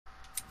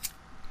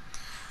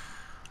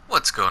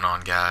What's going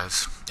on,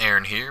 guys?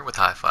 Aaron here with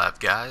High Five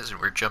Guys, and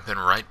we're jumping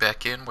right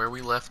back in where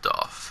we left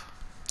off.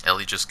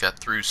 Ellie just got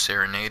through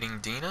serenading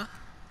Dina,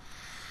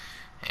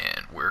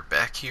 and we're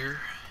back here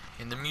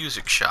in the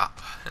music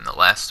shop in The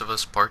Last of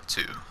Us Part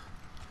 2. I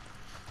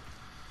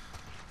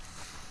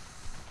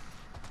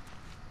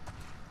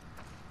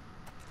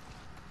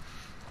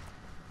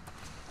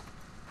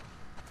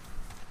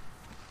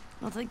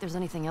don't think there's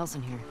anything else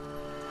in here.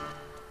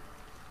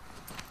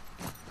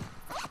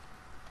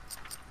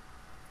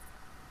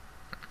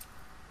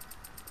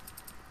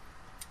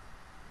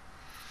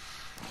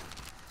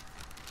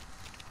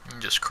 I'm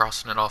just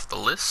crossing it off the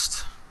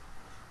list.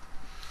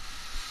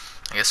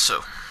 I guess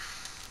so.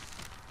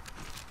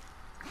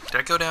 Did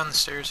I go down the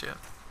stairs yet?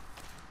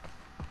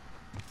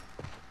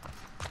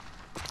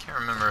 Can't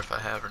remember if I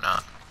have or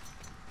not.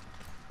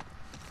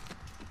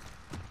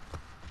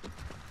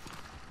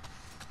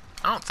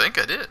 I don't think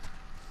I did.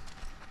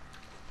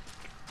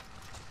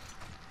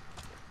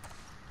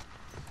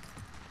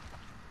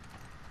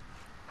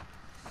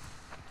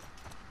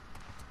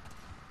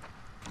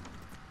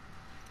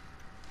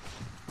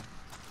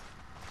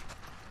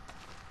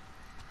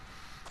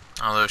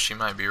 Although she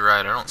might be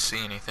right, I don't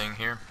see anything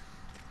here.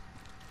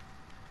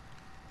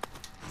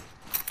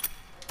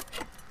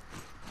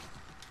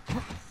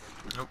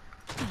 Nope.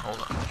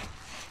 Hold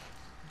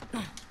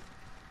on.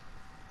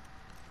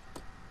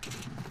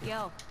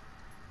 Yo.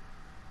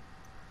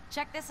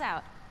 Check this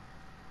out.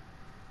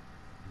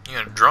 You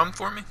got a drum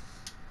for me?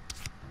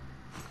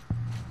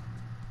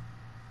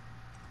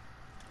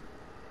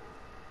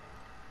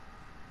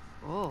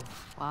 Oh,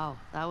 wow.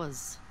 That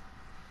was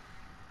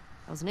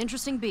an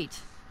interesting beat.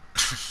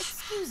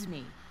 Excuse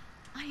me.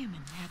 I am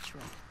a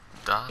natural.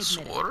 Das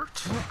Admit it.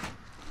 Wort?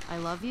 I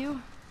love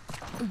you.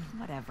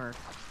 Whatever.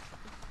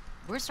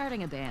 We're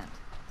starting a band.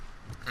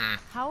 Hmm.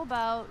 How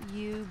about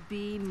you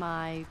be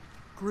my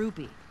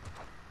groupie?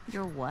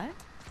 You're what?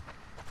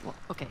 Well,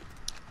 okay.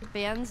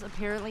 Bands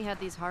apparently had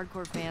these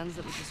hardcore fans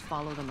that would just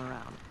follow them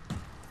around.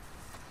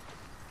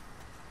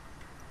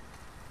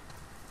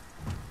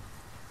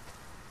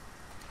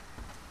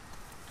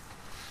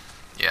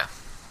 Yeah.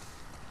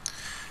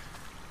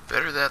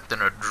 Better that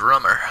than a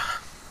drummer.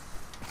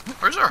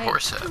 Where's our Hey.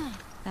 horse at?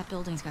 That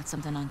building's got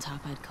something on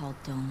top I'd call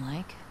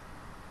dome-like.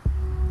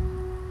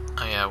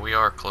 Oh yeah, we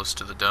are close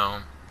to the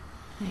dome.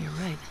 Yeah, you're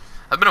right.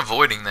 I've been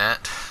avoiding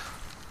that.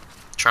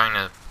 Trying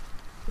to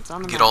It's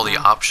on the get map all the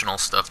now. optional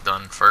stuff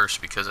done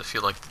first, because I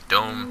feel like the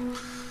dome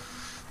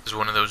is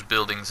one of those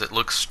buildings that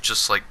looks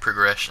just like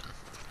progression,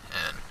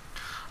 and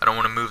I don't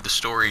want to move the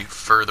story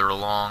further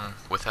along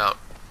without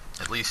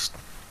at least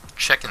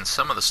checking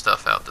some of the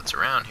stuff out that's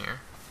around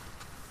here.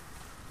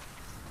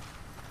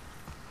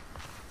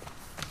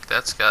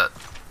 That's got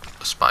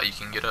a spot you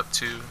can get up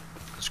to.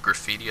 There's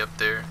graffiti up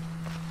there.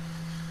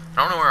 I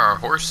don't know where our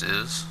horse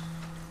is.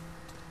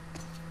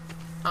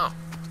 Oh,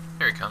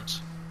 here he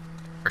comes.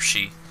 Or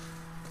she.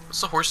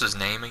 What's the horse's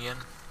name again?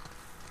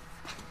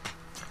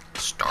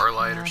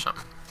 Starlight or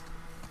something?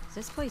 Is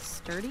this place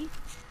sturdy?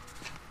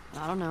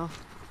 I don't know.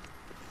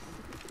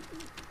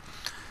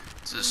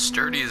 It's as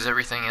sturdy as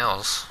everything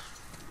else.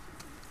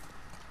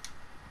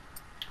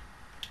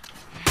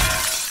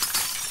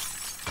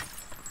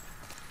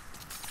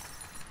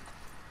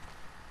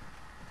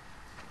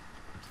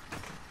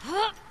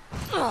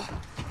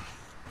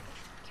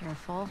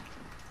 Careful.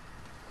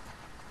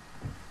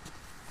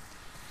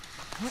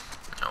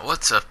 Now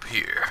what's up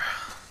here?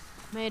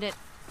 Made it.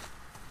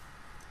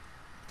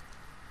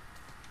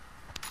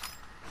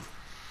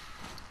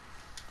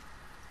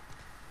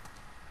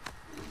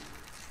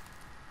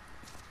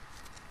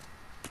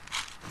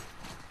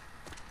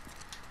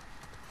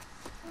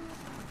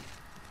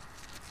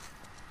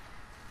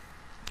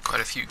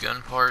 Quite a few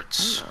gun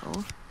parts.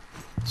 Hello.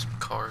 Some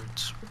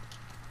cards.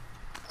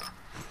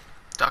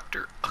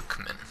 Dr.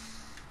 Uckman.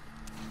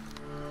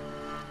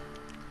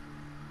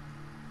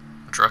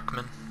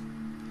 Druckman.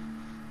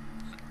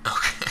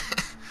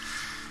 Okay.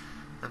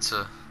 That's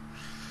a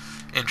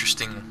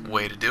interesting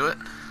way to do it.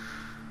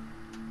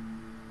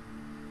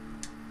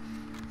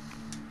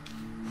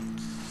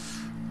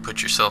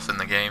 Put yourself in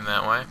the game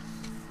that way.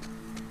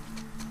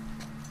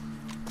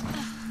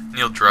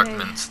 Neil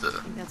Druckmann's I the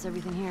think that's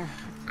everything here.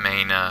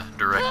 main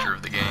director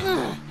of the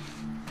game.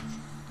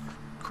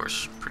 Of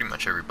course, pretty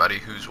much everybody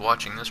who's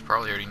watching this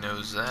probably already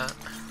knows that.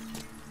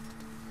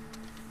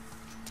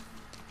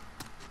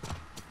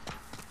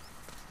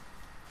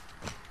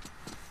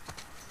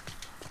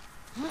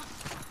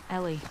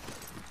 Ellie,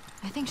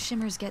 I think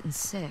Shimmer's getting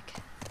sick.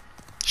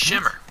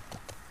 Shimmer.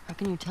 How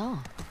can you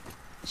tell?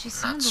 She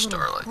sounds a little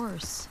Starlight.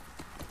 hoarse.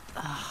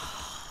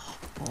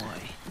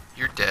 Boy.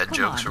 Your dad Come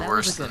jokes on, are that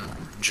worse was a than good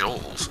one.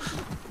 Joel's.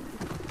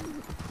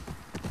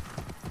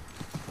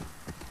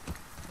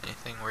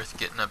 Anything worth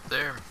getting up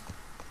there?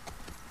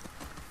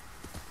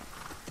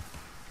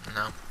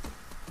 No.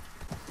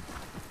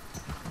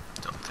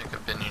 Don't think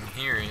I've been in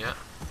here yet.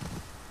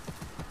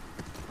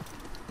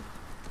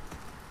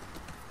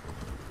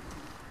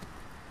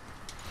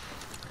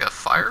 Got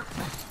fire?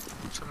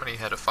 Somebody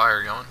had a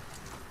fire going.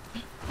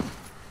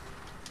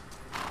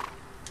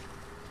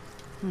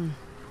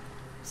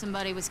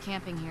 Somebody was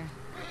camping here.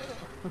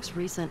 Looks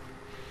recent.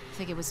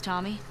 Think it was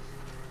Tommy?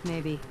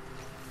 Maybe.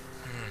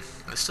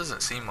 This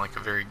doesn't seem like a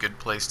very good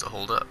place to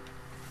hold up.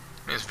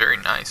 I mean, it's very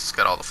nice. It's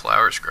got all the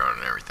flowers growing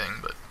and everything,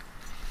 but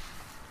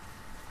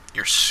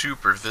you're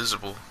super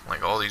visible,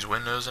 like all these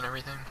windows and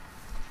everything.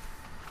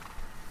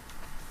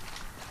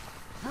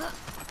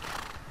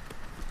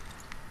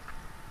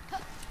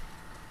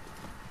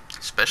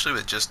 Especially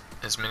with just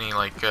as many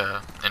like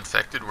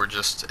infected were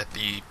just at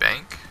the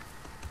bank.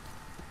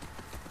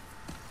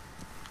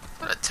 Is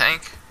that a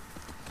tank?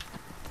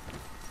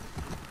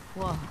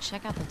 Whoa,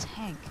 check out the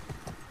tank.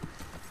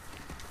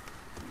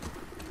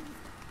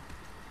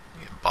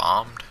 You get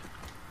bombed.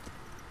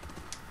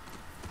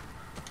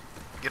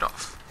 Get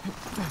off.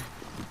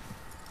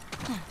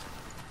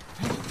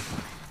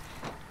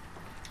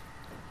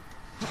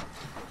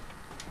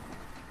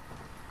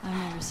 I've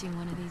never seen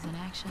one of these in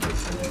action.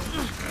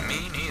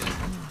 Me neither.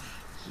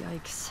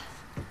 Yikes.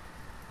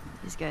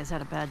 These guys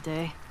had a bad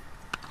day.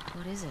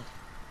 What is it?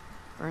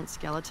 Burnt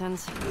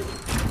skeletons.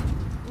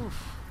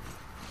 Oof.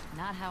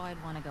 Not how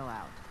I'd want to go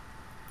out.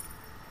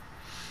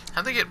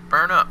 How'd they get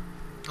burned up?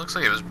 Looks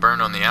like it was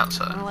burned on the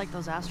outside. Kinda like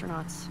those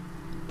astronauts.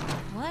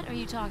 What are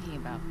you talking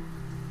about?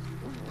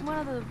 One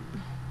of the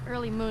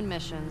early moon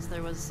missions,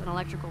 there was an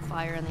electrical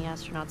fire and the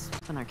astronauts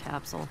in their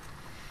capsule.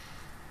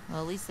 Well,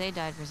 at least they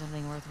died for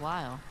something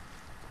worthwhile.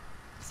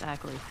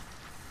 Exactly.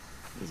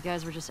 These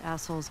guys were just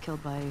assholes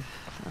killed by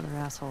other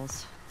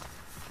assholes.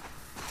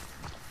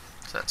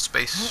 Is that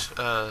space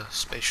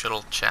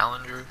shuttle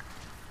Challenger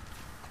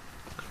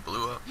that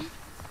blew up?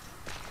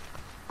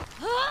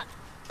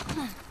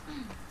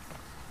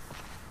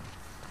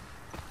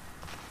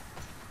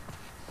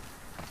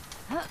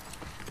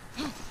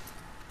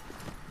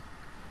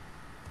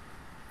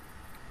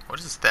 What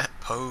is that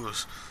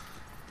pose?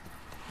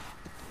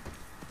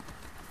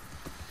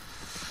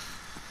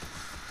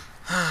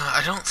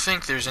 I don't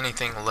think there's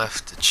anything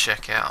left to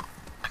check out.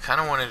 I kind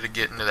of wanted to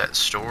get into that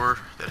store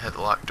that had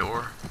the locked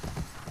door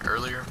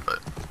earlier, but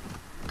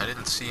I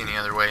didn't see any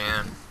other way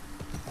in.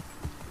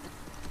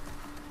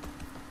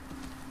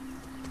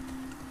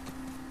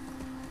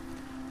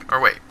 Or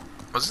wait,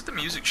 was it the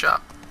music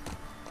shop?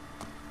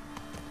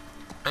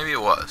 Maybe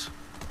it was.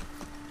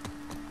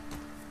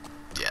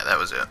 Yeah, that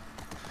was it.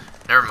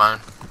 Never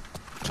mind.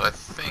 So I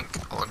think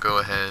I'll go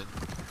ahead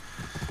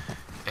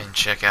and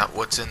check out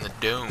what's in the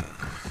dome.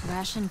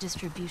 Ration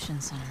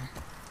Distribution Center.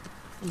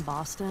 In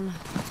Boston,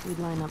 we'd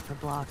line up for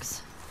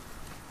blocks.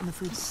 And the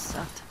food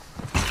sucked.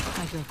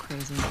 I'd go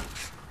crazy.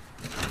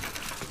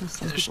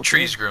 Some There's people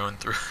trees did. growing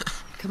through.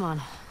 Come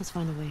on, let's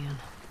find a way in.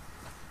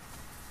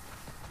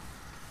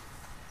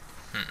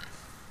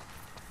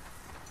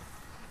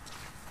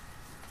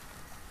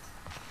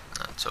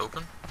 That's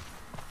open.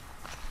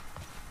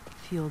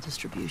 Fuel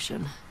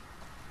distribution.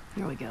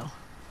 Here we go.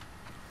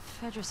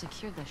 Fedra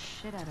secured the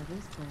shit out of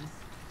this place.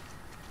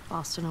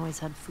 Boston always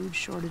had food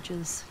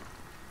shortages.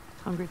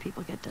 Hungry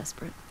people get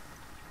desperate.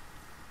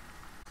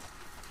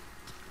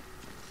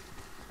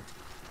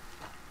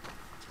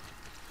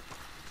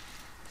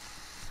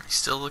 You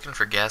still looking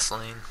for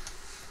gasoline?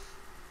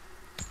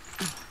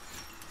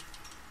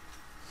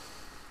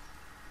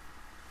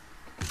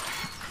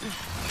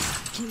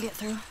 Can you get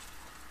through?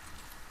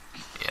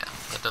 Yeah,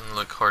 that doesn't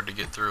look hard to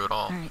get through at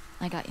all. Alright,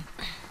 I got you.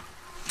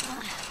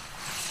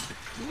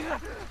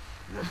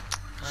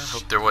 I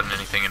hope there wasn't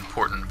anything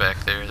important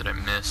back there that I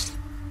missed.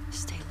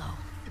 Stay low.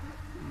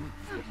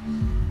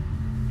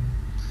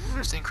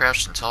 Staying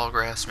crouched in tall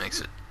grass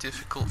makes it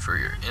difficult for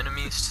your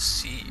enemies to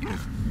see you.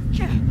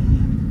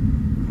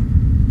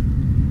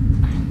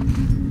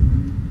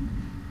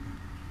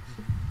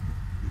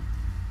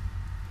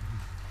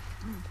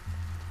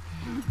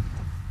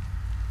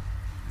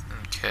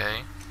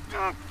 Okay.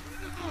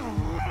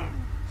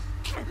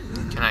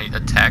 Can I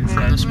attack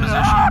from this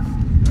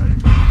position?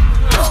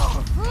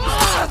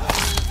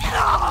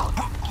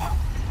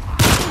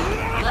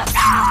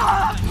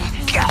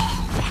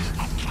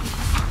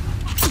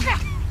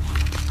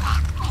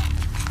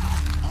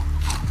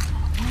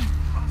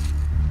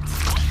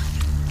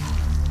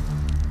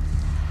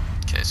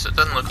 Okay, so it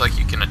doesn't look like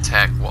you can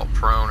attack while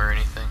prone or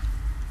anything.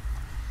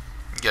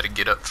 You gotta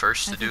get up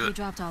first to I think do we it.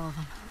 dropped all of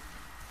them.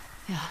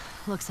 Yeah,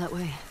 looks that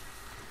way.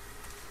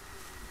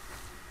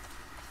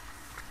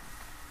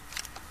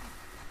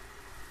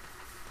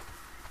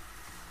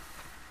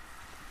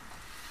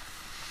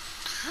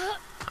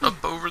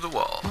 Up over the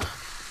wall.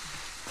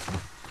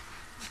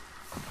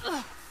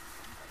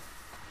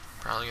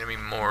 Probably gonna be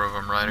more of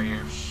them right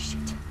here.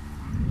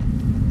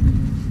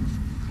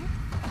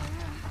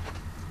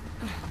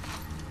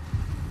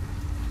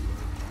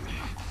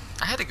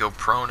 I had to go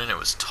prone and it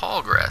was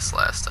tall grass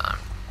last time.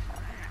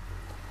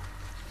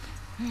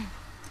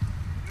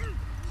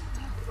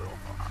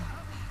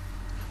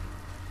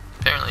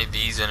 Apparently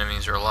these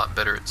enemies are a lot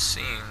better at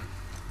seeing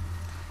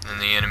than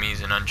the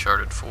enemies in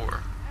Uncharted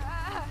 4.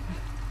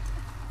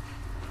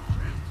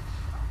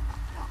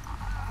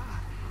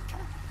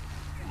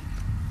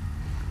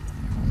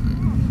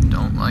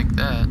 Don't like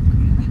that.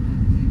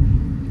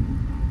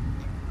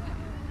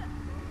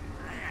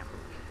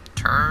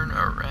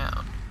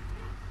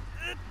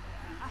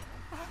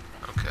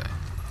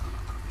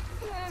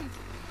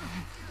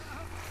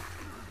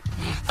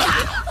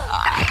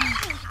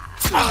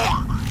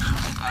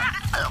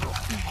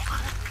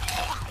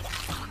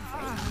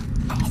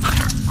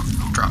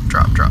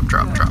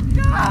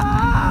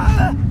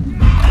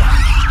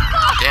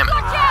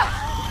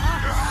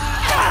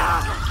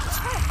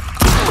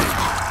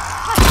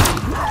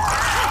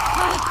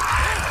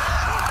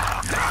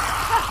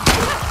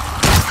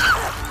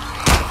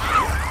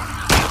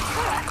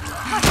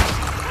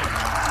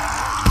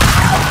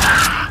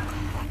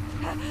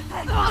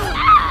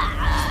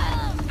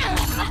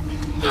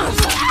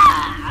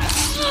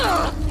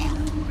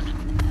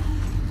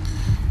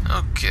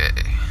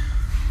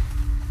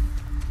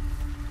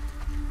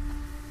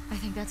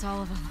 that's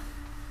all of them.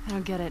 I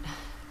don't get it.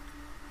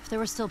 If there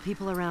were still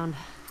people around,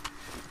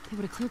 they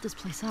would have cleared this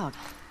place out.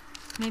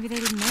 Maybe they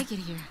didn't make it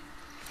here.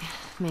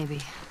 Maybe.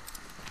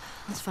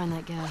 Let's find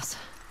that gas.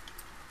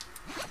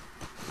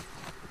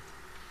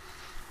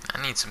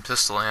 I need some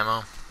pistol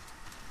ammo.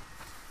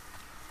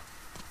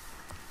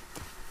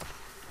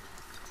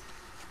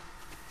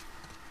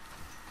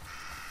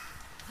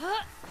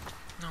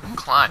 No,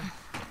 climb.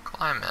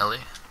 Climb, Ellie.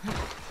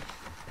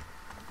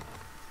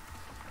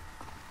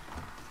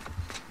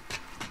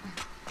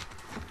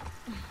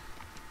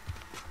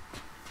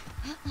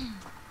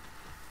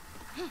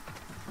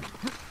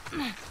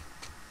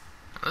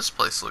 This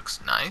place looks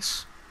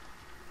nice.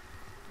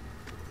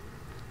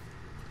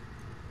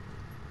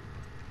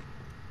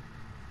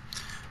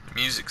 The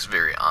music's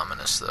very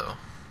ominous, though.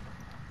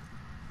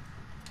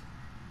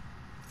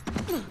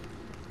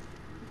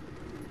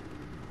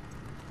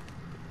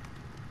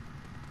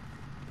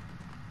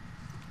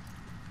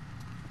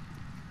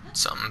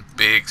 Something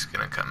big's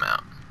gonna come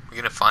out. We're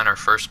gonna find our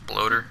first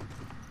bloater.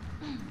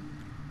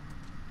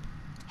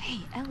 Hey,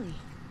 Ellie.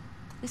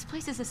 This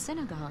place is a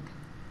synagogue.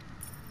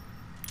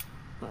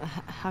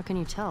 How can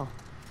you tell?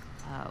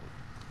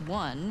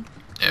 One,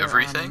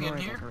 Everything there are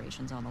in menorah here?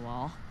 decorations on the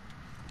wall.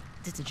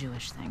 It's a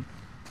Jewish thing.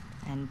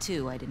 And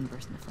two, I didn't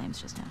burst into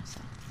flames just now, so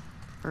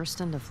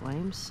Burst into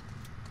flames?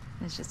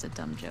 it's just a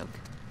dumb joke.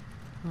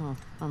 Oh,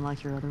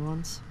 unlike your other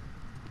ones.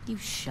 You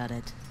shut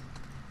it.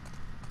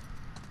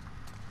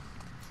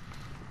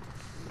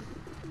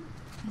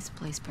 This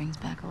place brings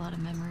back a lot of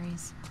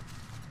memories.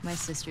 My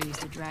sister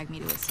used to drag me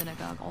to a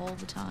synagogue all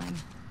the time.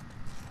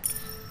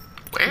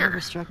 You Where?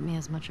 never struck me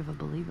as much of a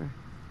believer.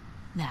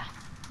 Nah,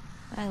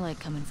 but I like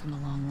coming from the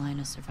long line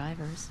of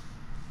survivors.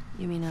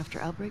 You mean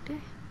after Outbreak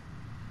Day?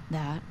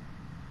 That,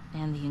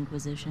 and the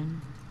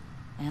Inquisition,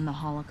 and the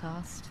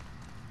Holocaust.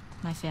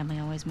 My family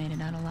always made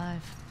it out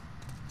alive.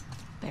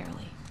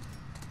 Barely.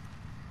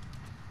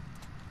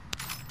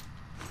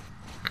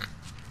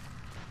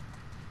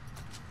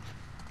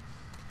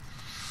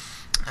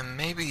 And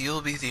maybe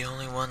you'll be the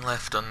only one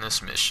left on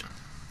this mission.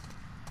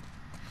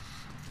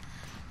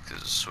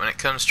 Because when it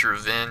comes to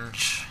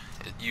revenge,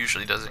 it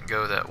usually doesn't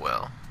go that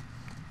well.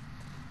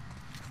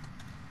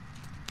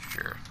 If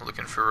you're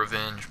looking for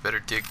revenge, better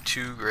dig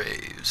 2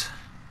 graves.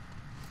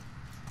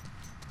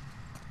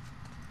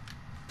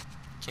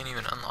 Can't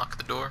even unlock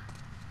the door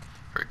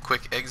for a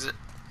quick exit.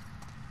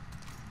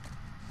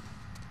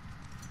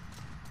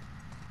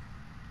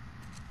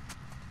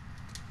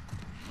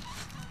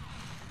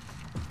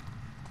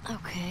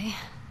 Okay.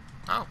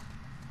 Oh,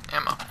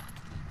 ammo.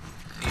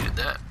 Needed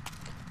that.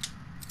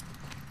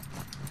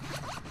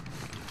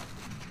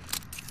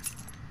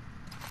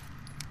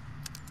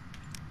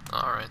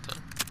 Alright then.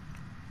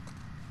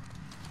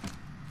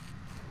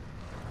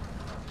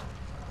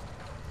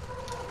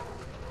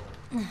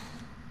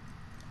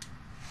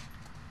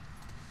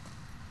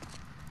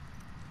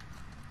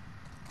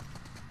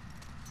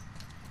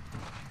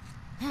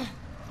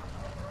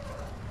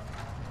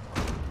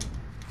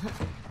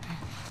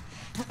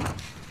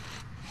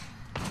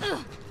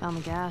 Found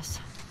the gas.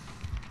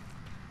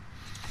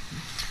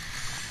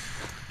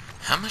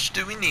 How much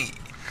do we need?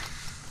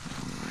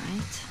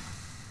 Right.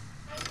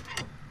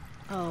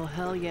 Oh,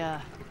 hell yeah.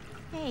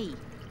 Hey,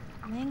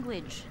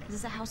 language. This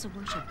is a house of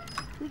worship.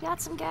 We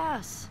got some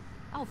gas.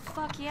 Oh,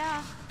 fuck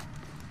yeah.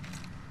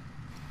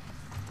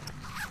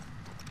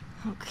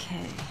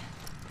 Okay.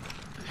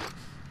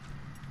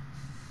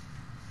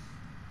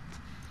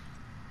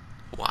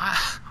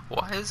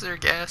 Why is there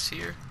gas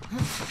here?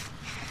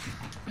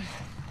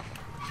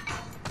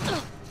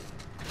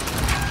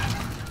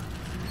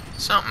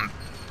 Something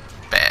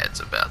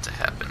bad's about to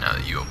happen now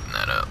that you open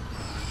that up.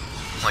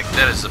 Like,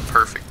 that is the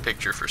perfect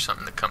picture for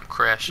something to come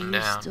crashing You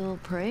down. still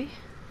pray?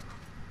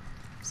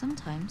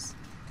 Sometimes.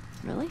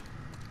 Really?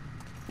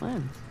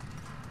 When?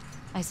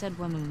 I said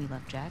one when we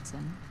left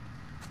Jackson.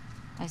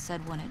 I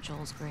said one at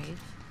Joel's grave.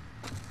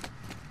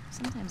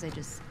 Sometimes I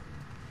just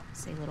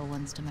say little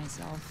ones to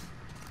myself.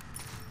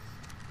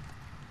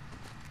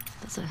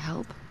 Does it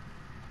help?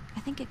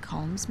 I think it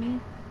calms me.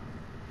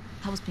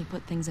 Helps me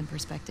put things in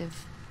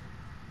perspective.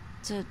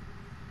 It's a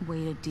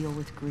way to deal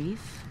with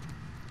grief.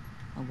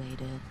 A way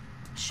to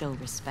show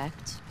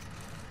respect.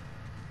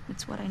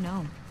 It's what I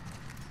know.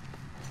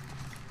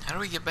 How do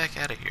we get back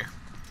out of here?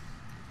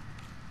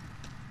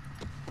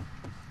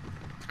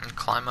 And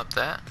climb up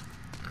that?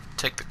 And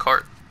take the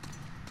cart?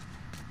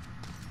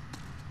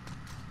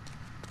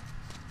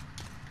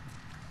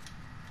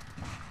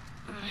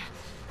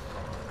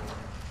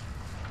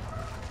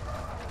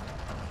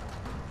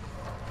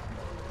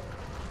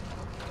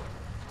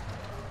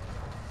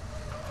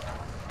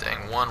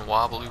 Dang, one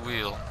wobbly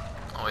wheel.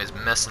 Always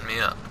messing me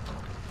up.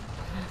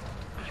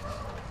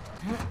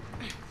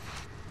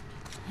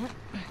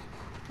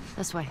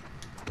 This way.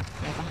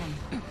 Right behind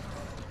you.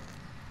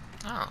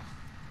 Oh,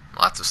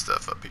 lots of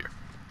stuff up here.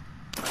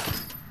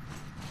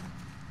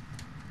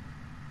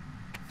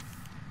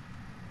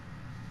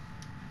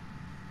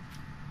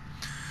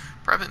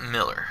 Private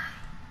Miller.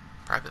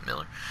 Private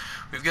Miller.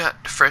 We've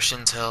got fresh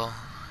intel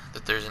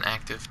that there's an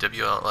active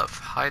WLF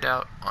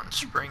hideout on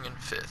Spring and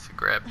 5th.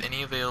 Grab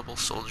any available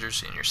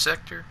soldiers in your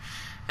sector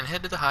and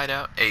head to the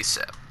hideout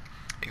ASAP.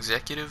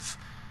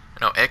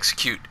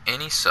 Execute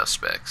any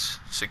suspects,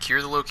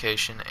 secure the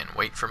location, and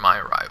wait for my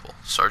arrival.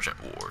 Sergeant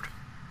Ward.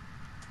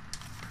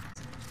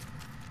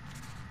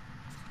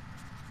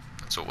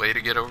 That's a way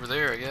to get over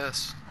there, I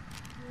guess.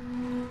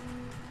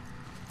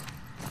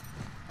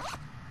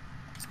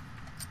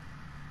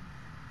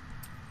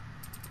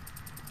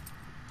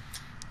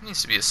 There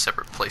needs to be a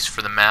separate place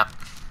for the map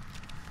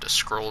to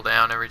scroll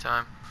down every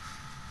time.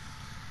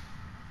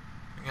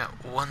 We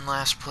got one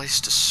last place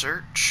to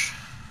search.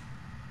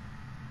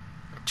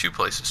 Two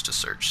places to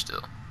search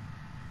still.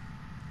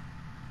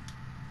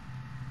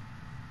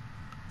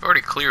 I've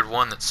already cleared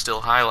one that's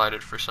still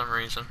highlighted for some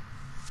reason.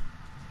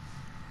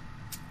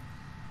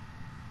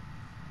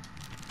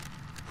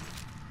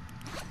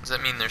 Does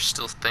that mean there's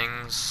still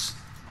things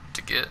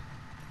to get?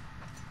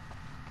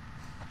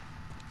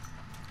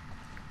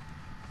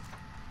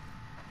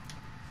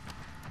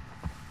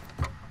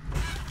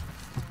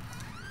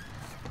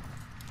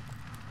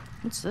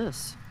 What's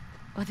this?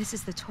 Oh, this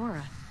is the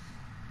Torah.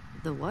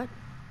 The what?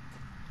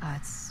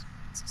 It's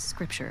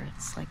scripture.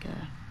 It's like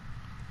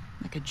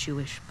a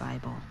Jewish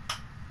Bible.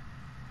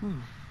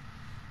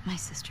 My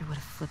sister would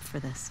have flipped for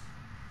this.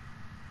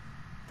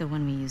 The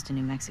one we used in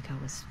New Mexico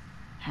was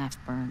half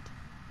burnt.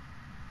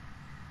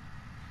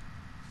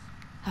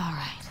 All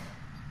right.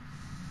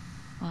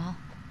 Well,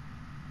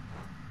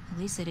 at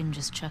least they didn't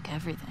just chuck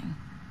everything.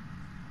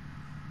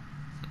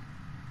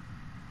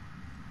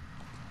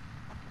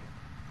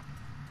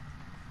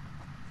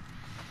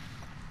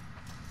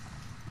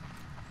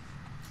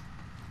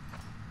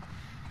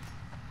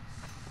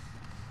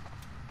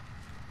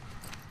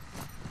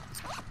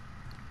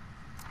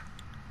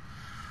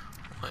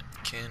 What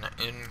can I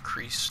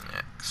increase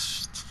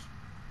next?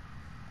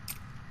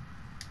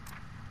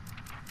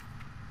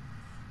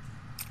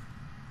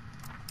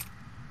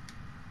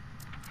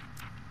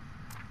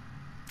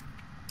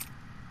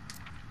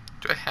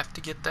 Do I have to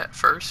get that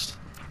first?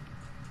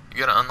 You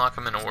gotta unlock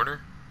them in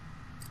order?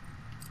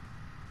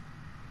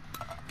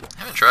 I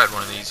haven't tried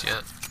one of these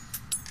yet.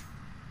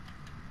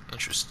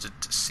 Interested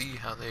to see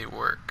how they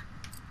work.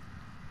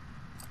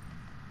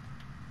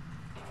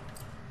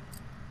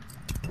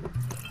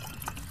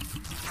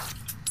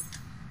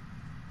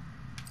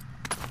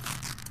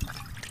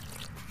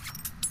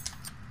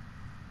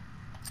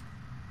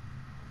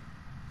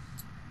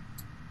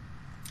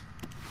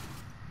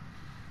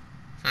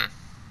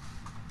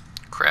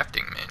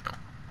 Crafting manual.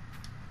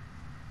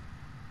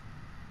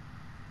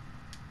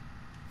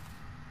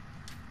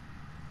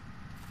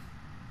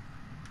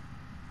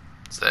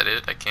 Is that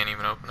it? I can't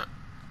even open it.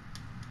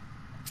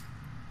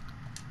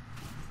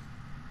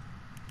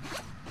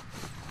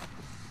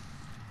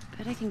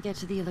 Bet I can get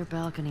to the other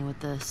balcony with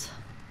this.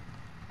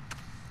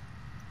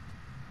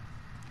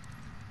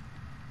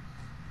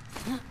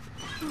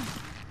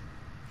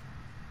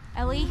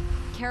 Ellie,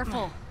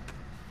 careful.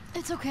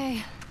 It's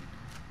okay.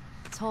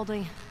 It's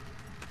holding.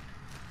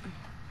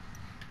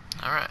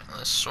 Alright,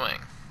 let's swing.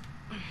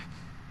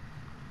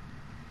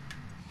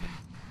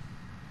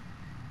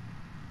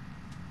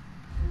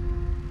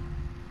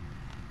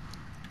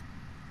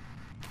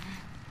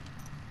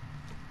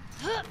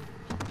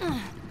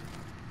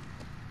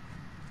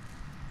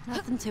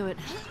 Nothing to it.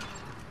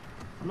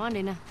 Come on,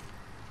 Dina.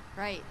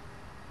 Right.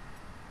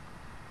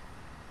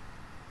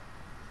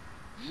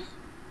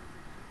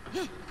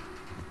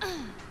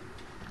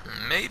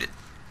 Made it.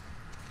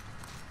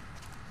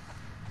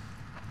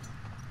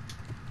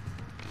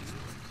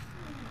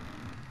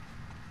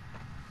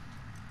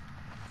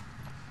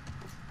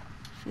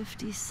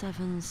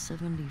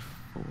 $57.74.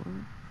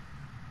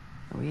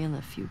 Are we in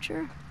the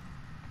future?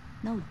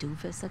 No,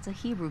 doofus, that's a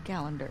Hebrew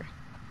calendar.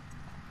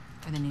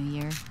 For the new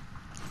year,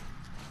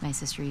 my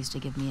sister used to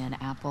give me an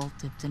apple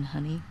dipped in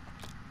honey.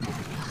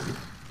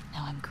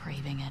 Now I'm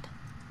craving it.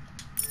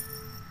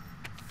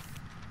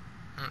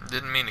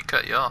 Didn't mean to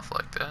cut you off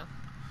like that,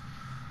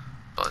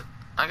 but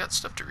I got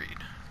stuff to read.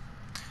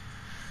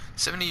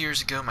 70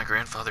 years ago, my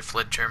grandfather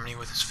fled Germany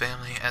with his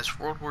family as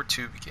World War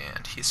II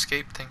began. He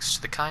escaped thanks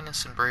to the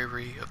kindness and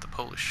bravery of a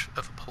Polish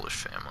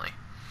family.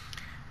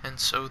 And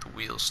so the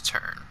wheels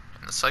turn,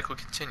 and the cycle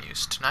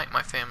continues. Tonight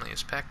my family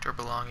has packed our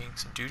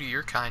belongings, and due to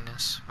your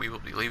kindness, we will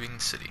be leaving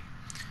the city,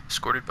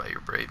 escorted by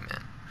your brave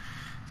men.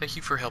 Thank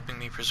you for helping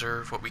me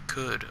preserve what we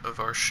could of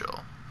our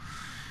show.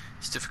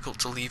 It's difficult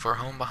to leave our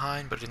home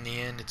behind, but in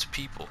the end, it's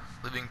people,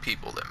 living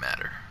people, that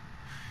matter.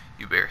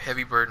 You bear a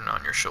heavy burden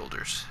on your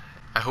shoulders.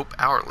 I hope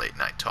our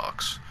late-night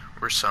talks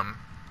were some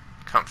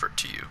comfort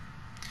to you.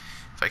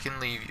 If I can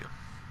leave you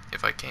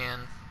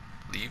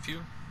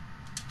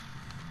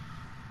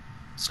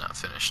it's not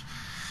finished.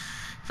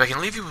 If I can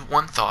leave you with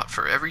one thought,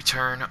 for every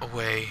turn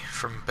away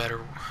from a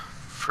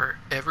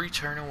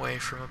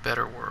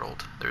better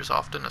world, there is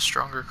often a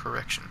stronger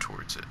correction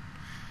towards it.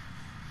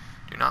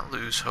 Do not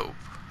lose hope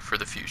for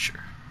the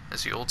future.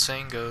 As the old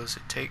saying goes,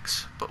 it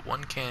takes but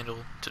one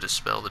candle to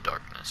dispel the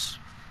darkness.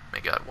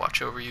 May God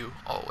watch over you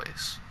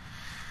always.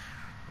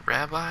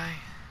 Rabbi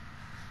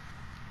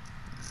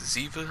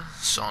Ziva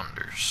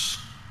Saunders.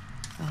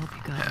 I hope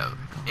you I got what have you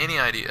were going. any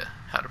idea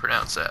how to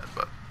pronounce that,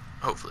 but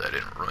hopefully I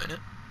didn't ruin it.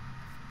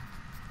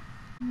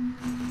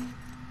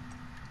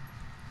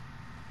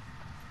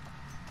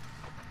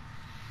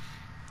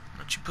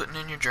 What you putting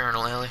in your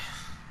journal, Ellie?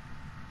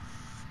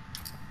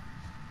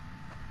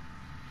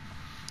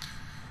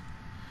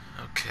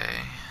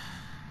 Okay.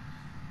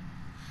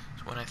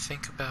 So when I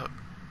think about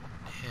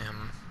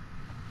him,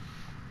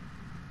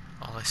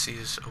 all I see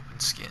is open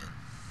skin,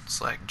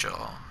 slack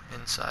jaw,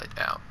 inside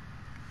out.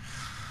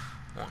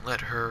 Won't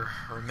let her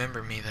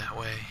remember me that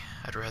way.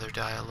 I'd rather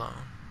die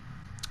alone.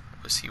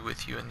 Was he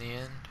with you in the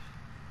end?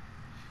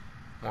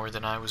 More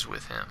than I was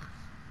with him.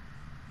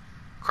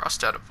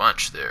 Crossed out a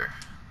bunch there.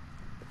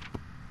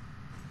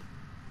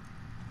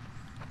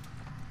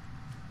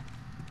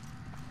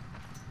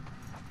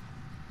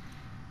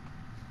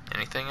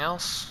 Anything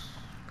else?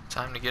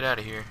 Time to get out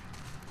of here.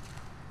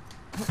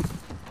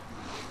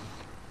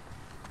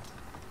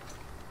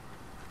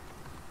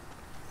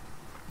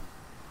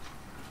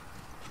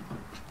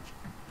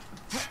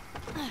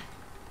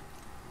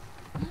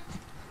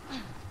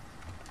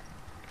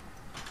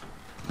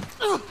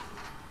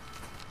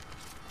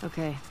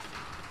 Okay,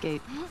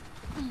 gate.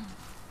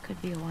 Could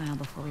be a while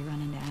before we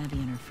run into Abby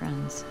and her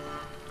friends.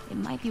 It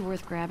might be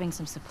worth grabbing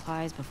some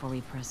supplies before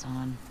we press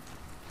on.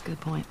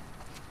 Good point.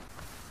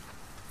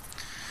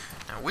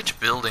 Now, which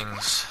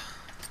buildings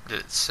did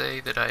it say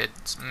that I had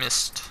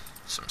missed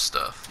some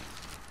stuff?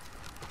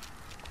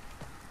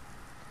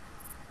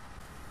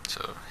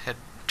 So,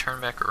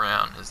 turn back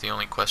around is the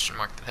only question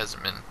mark that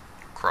hasn't been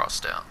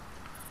crossed out.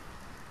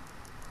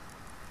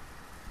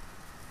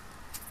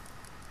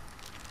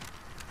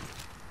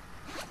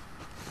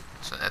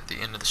 So, at the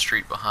end of the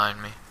street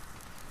behind me,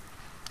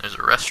 there's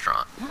a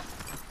restaurant.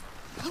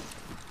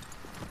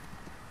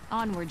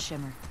 Onward,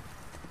 Shimmer.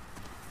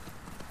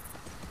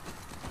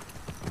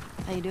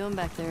 How you doing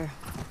back there?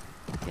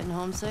 Getting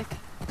homesick?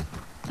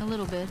 A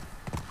little bit.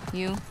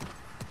 You?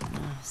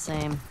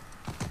 Same.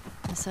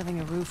 Just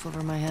having a roof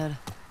over my head.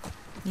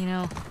 You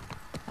know,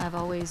 I've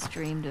always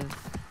dreamed of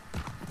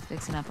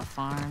fixing up a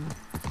farm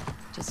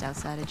just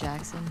outside of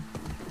Jackson.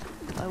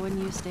 Why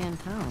wouldn't you stay in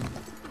town?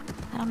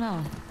 I don't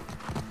know.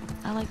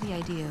 I like the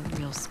idea of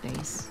real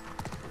space.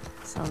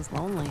 Sounds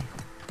lonely.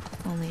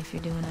 Only if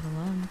you're doing it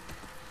alone.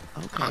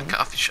 Okay. On a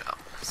coffee shop.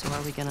 So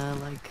are we gonna,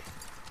 like,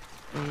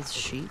 raise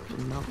sheep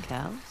and milk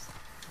cows?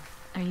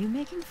 Are you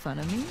making fun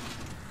of me?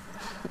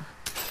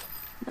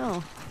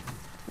 No.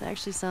 It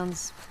actually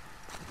sounds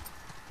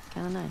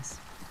kind of nice.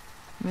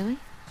 Really?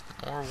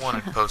 More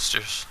wanted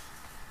posters.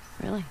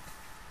 Really?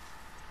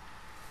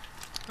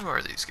 Who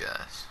are these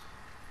guys?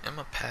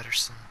 Emma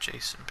Patterson,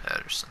 Jason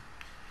Patterson.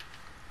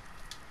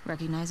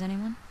 Recognize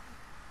anyone?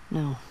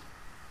 No.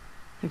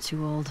 They're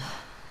too old.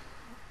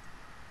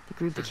 The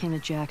group that came to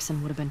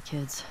Jackson would have been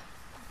kids.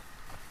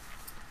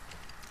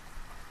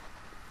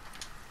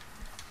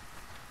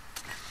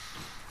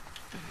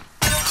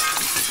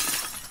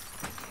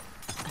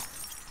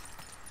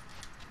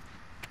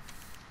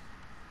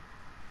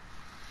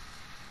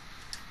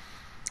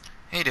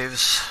 Hey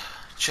Davis,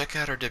 check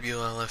out our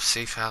WLF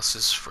safe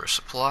houses for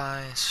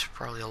supplies.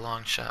 Probably a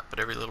long shot, but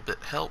every little bit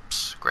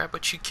helps. Grab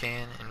what you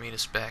can and meet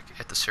us back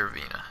at the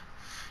Servina.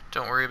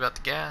 Don't worry about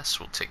the gas,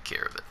 we'll take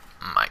care of it.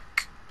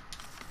 Mike.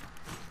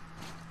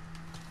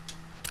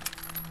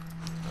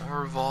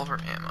 More revolver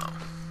ammo.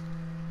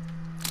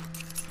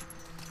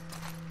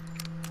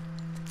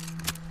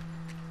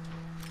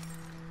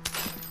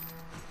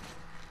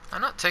 Why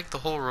not take the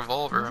whole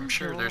revolver? I'm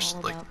sure there's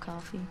like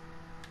coffee.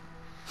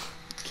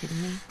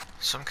 Kidding me?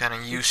 some kind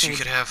of use you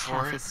could have for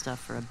half the it. stuff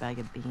for a bag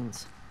of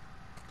beans.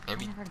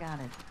 Maybe. I never got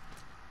it.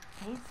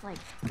 Tastes like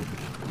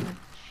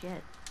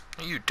shit.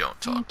 You don't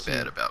talk Thank you.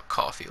 bad about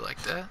coffee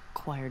like that.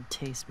 Acquired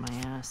taste, my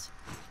ass.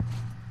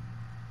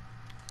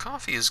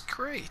 Coffee is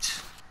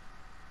great.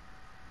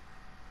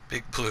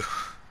 Big Blue.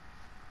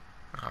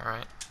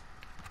 Alright.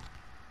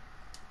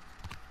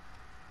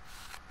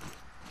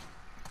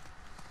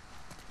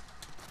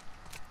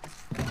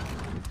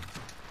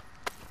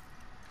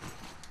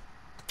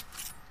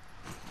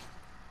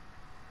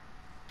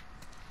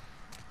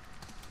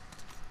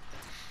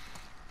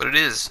 But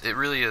it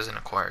really is an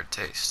acquired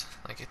taste.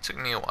 Like, it took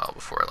me a while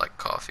before I liked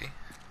coffee.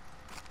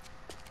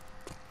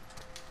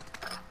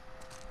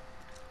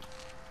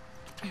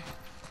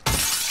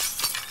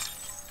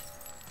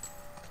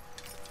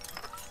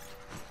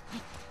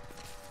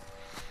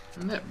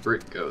 Where'd that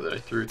brick go that I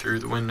threw through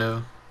the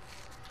window?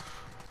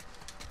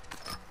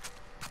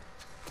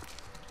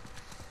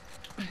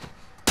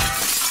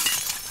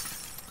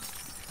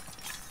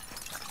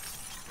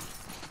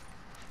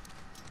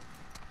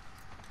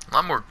 A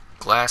lot more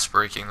glass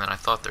breaking than I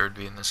thought there would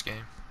be in this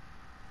game.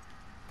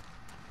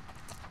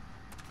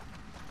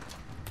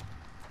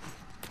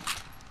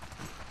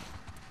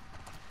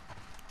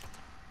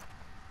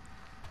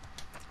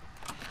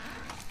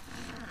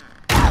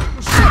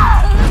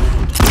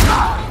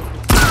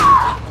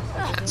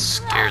 That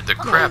scared the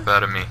crap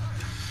out of me.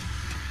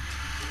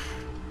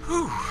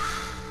 Whew.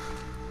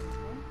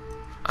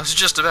 I was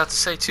just about to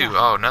say too.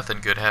 Yeah. Oh, nothing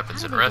good How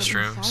happens do in they get inside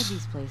restrooms.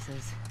 these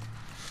places?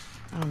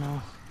 I don't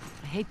know.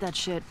 I hate that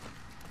shit.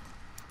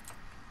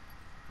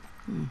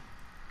 What's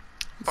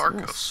this?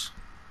 Barcos.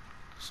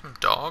 Some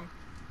dog?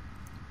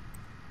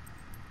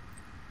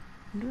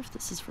 Wonder if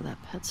this is for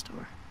that pet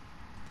store.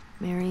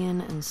 Marion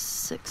and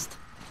 6th.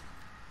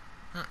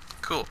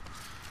 Cool.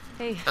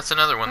 Hey, That's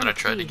another one that I found a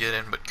tried to key. get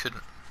in but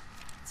couldn't.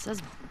 It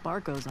says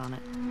Barco's on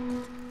it.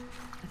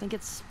 I think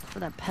it's for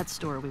that pet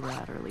store we were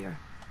at earlier.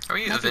 Are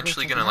you Might be worth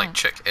eventually checking gonna like out.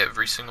 check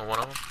every single one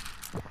of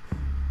them?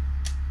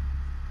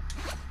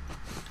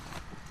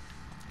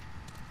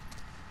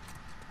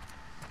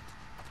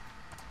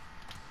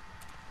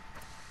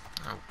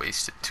 I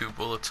wasted 2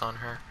 bullets on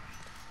her.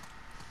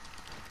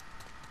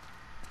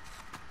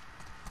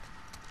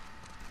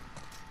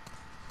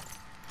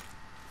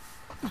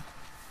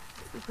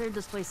 We cleared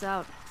this place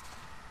out.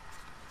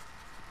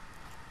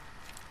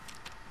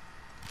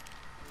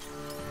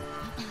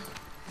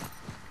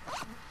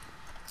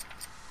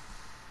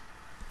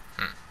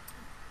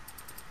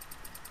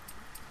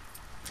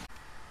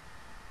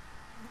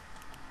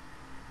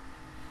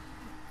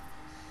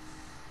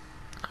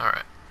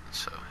 Alright,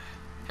 so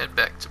head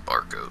back to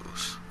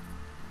Barco's.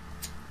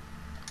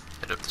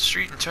 Head up the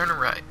street and turn a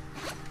right.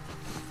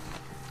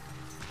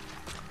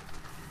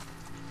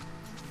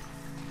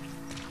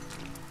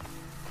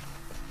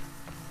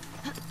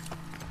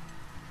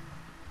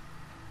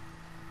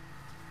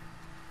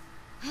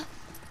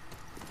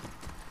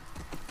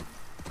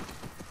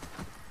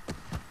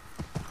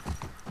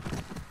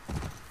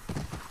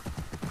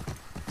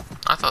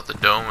 I thought the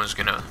dome was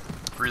gonna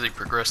really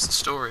progress the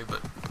story,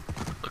 but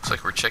looks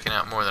like we're checking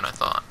out more than I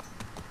thought.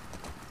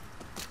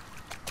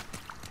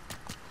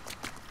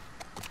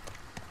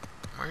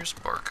 Where's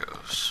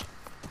Barco's?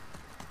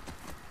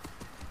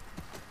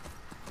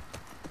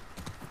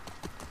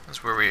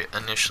 That's where we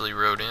initially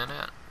rode in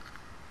at.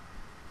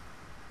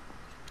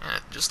 And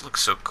it just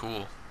looks so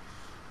cool.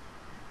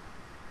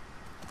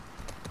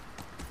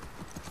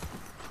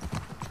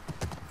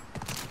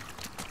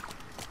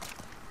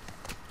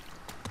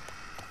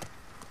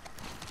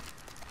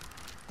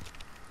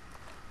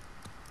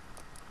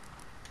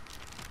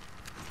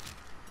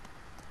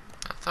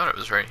 I thought it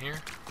was right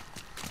here.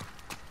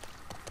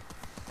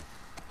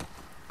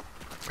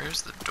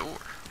 Where's the door?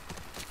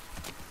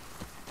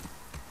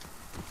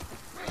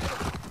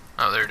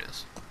 Oh, there it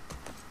is.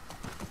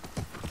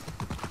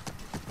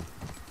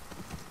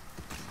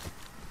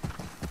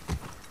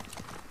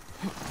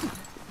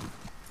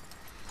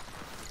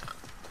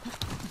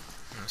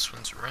 And this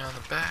one's around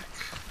the back.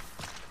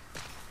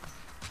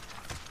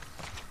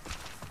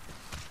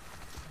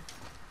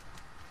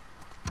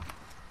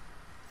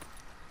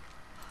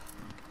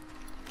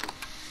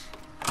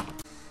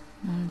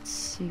 Let's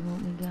see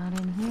what we got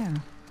in here.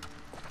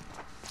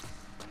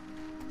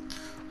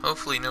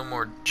 Hopefully no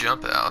more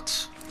jump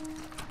outs.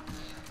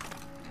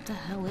 What the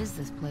hell is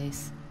this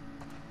place?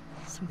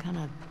 Some kind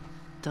of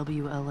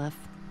WLF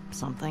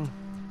something.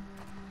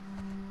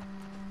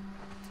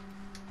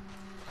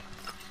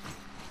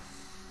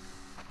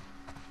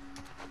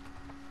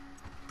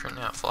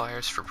 Printing out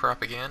flyers for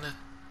propaganda.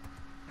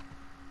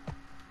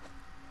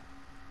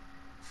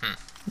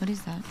 What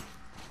is that?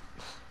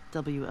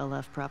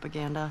 WLF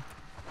propaganda.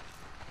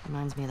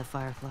 Reminds me of the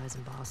Fireflies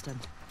in Boston.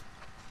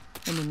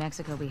 In New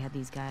Mexico, we had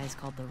these guys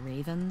called the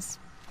Ravens.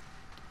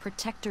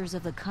 Protectors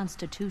of the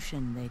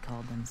Constitution, they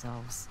called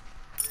themselves.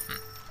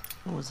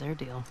 What was their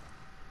deal?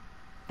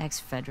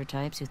 Ex-Fedra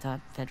types who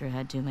thought Fedra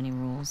had too many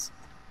rules.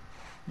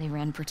 They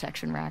ran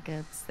protection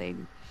rackets. They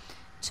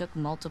took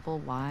multiple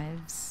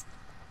wives.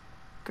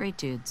 Great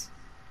dudes.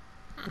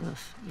 Ugh,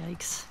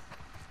 yikes.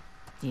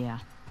 Yeah.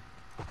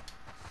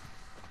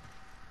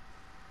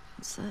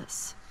 What's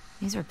this?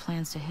 These are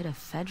plans to hit a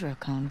Fedra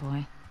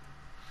convoy.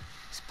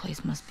 This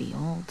place must be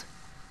old.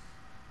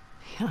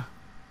 Yeah.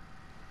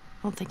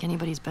 I don't think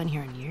anybody's been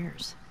here in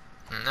years.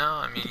 No,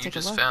 I mean, could you take a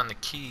just look. found the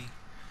key.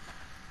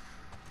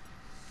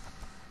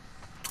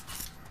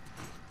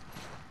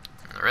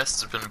 And the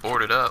rest has been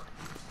boarded up.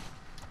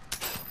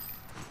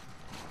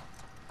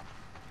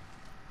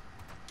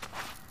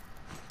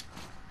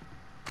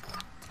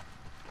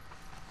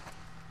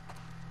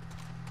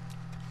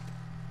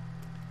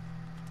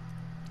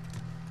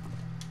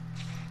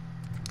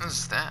 What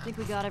is I that? think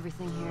we got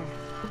everything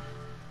here.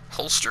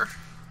 Holster?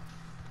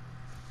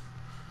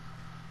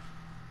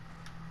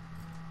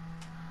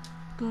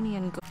 Goonie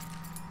and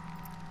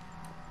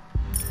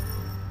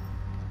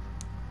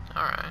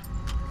Alright,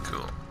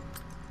 cool.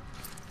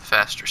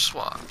 Faster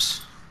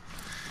swaps.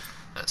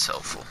 That's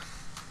helpful.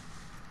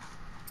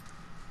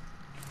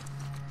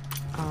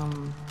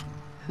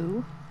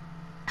 Who?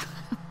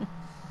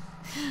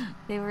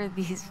 They were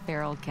these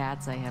feral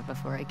cats I had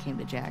before I came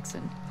to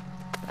Jackson.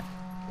 But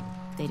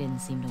they didn't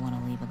seem to want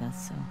to leave with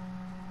us, so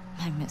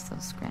I miss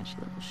those scratchy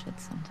little shits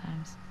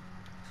sometimes.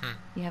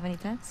 You have any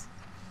pets?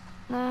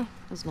 Nah,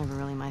 was never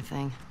really my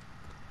thing.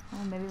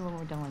 Well, maybe when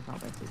we're done with all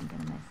this, we can get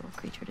a nice little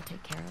creature to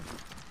take care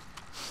of.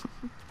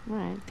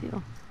 Alright,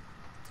 deal.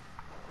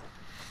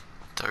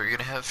 Thought we were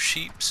gonna have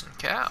sheeps and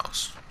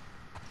cows.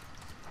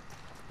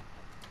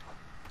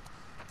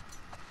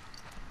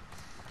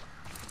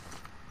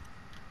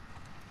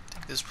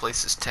 This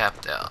place is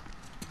tapped out.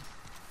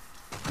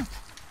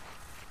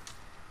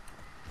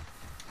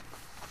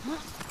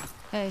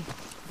 Hey,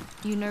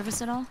 you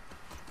nervous at all?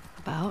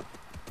 About?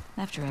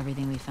 After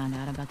everything we found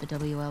out about the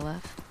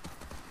WLF,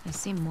 they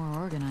seem more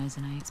organized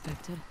than I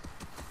expected.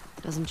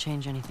 Doesn't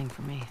change anything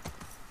for me.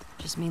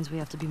 Just means we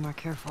have to be more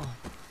careful.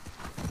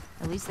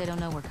 At least they don't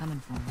know we're coming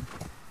for them.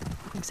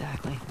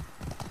 Exactly.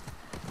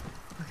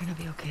 We're gonna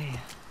be okay.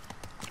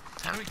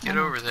 How do we get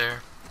over there?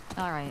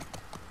 Alright.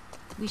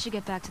 We should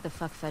get back to the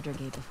fuck Fedra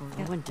gate before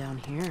we We went down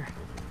here.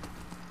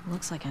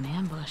 Looks like an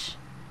ambush.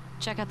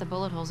 Check out the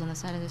bullet holes on the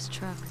side of this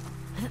truck.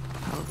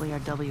 Probably our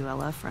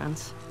WLF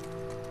friends.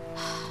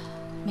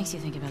 Makes you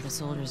think about the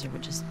soldiers that were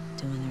just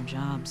doing their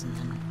jobs and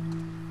then...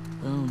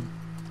 boom.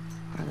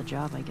 Part of the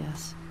job, I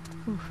guess.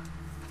 Whew.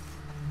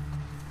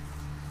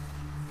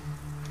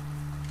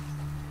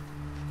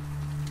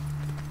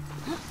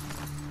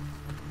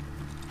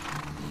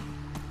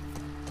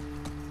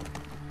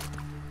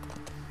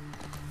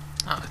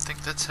 Oh, I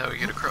think that's how we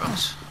get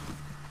across.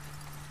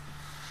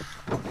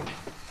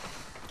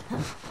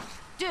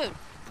 Dude!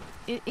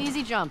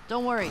 Easy jump,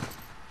 don't worry.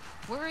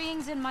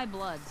 Worrying's in my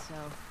blood, so...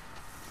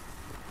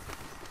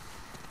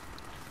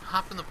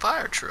 Hop in the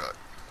fire truck.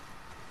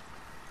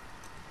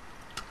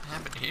 What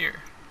happened here?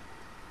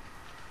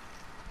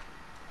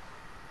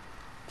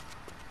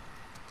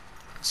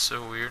 That's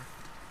so weird.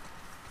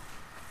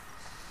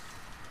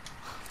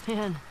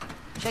 Man,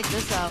 check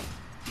this out.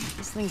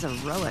 This thing's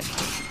heroic.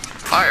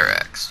 Fire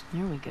axe.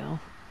 There we go.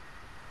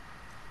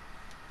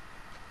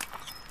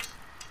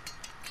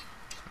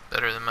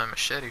 Better than my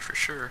machete for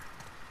sure.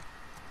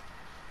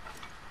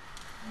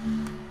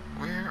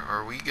 Where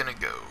are we gonna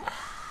go?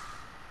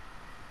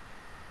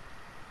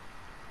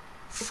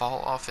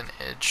 Fall off an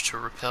edge to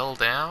rappel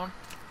down?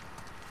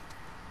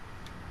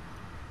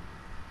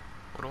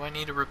 What do I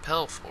need to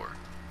rappel for?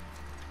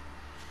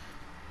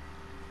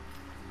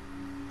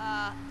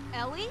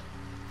 Ellie?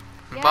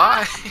 Yeah?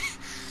 Bye!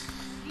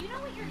 Do you know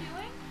what you're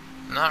doing?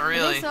 Not I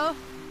really. think so.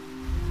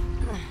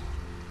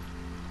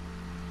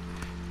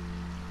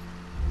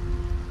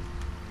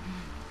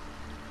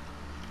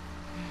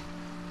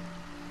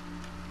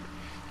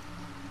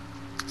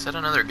 Is that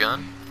another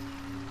gun?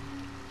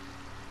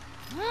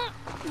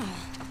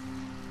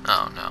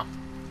 Oh no.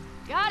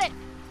 Got it!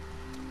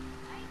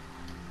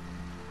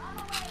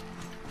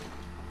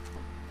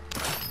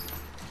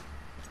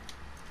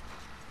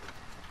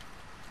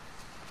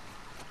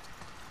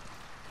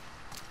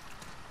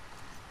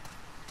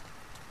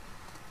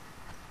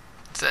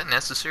 Is that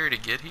necessary to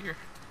get here?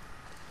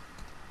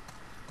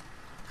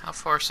 How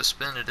far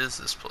suspended is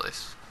this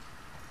place?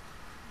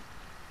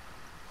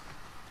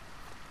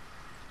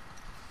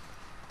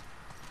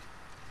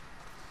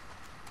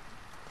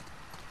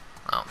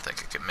 I don't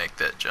think I can make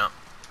that jump.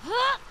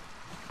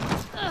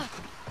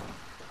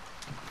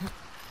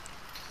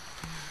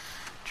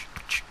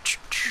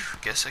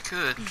 Guess I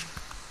could.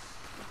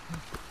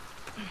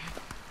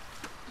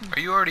 Are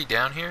you already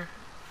down here?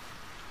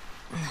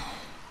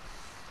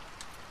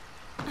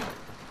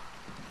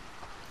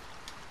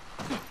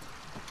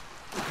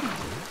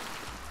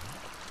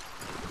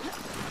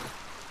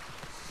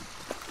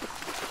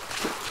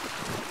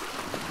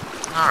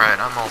 Alright,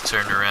 I'm all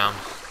turned around.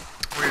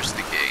 Where's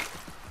the gate?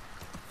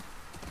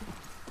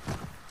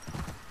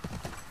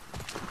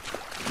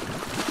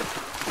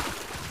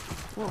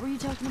 What were you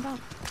talking about?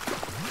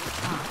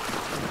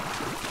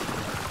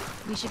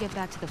 We should get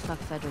back to the fuck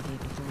Fedra gate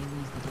before we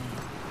lose the day.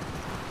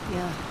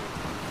 Yeah.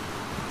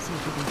 See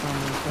if we can find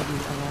the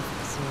WLF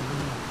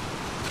facility.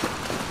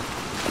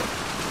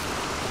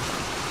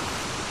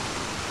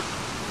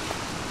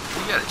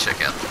 We gotta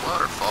check out the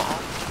waterfall.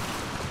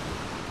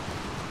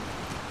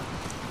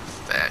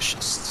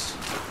 Fascists.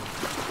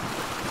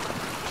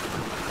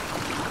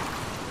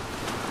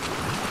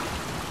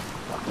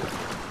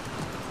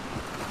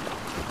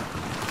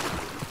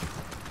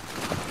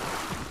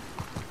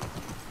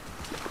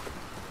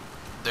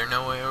 There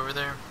no way over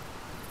there?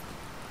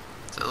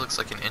 That looks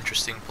like an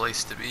interesting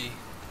place to be.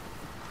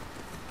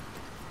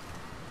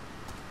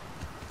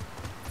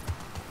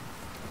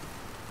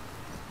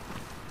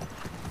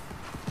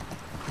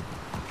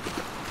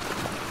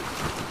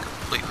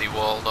 Completely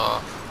walled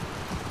off.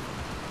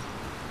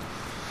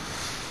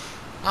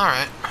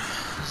 Alright,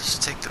 let's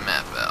take the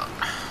map out.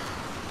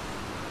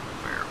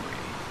 Where are we?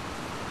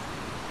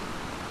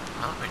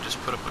 Why don't we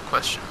just put up a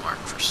question mark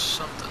for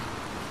something?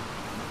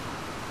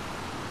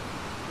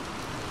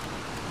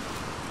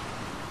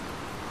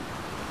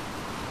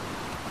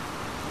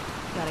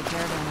 Got a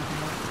caravan up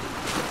ahead.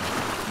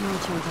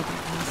 Military double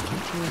pass came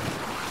through.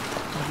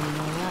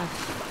 WLF.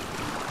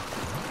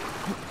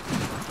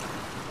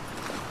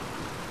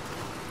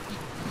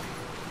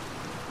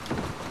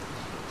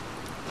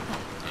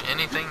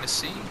 Anything to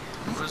see?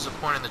 What is the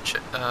point of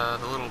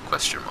the little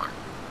question mark?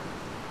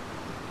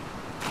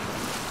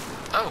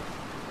 Oh.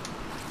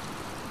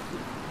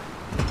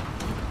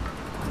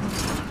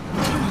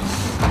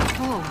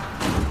 Oh.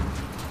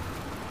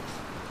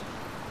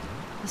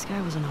 This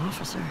guy was an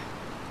officer.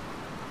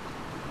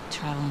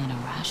 Traveling in a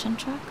ration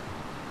truck?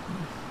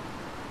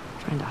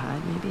 Trying to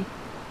hide, maybe?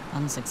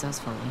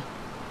 Unsuccessfully.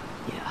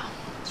 Yeah,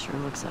 sure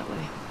looks that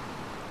way.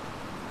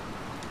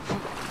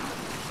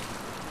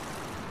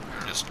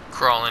 Just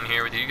crawl in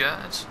here with you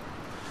guys.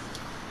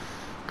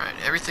 Alright,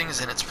 everything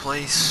is in its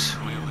place.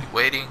 We will be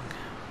waiting.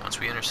 Once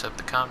we intercept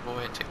the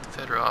convoy and take the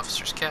federal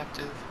officers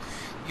captive,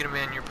 you can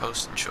abandon your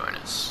post and join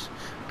us.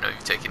 I know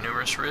you've taken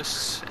numerous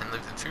risks and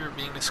lived in fear of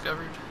being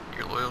discovered.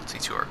 Your loyalty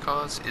to our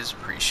cause is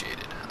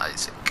appreciated.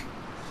 Isaac.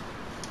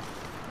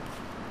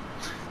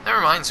 That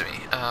reminds me,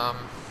 I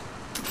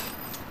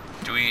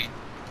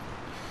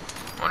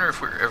wonder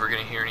if we're ever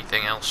going to hear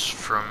anything else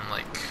from,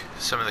 like,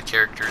 some of the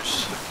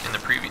characters in the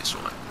previous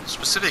one.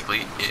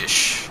 Specifically,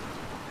 Ish.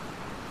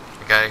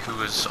 The guy who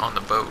was on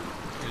the boat,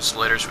 whose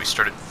letters we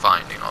started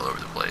finding all over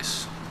the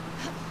place.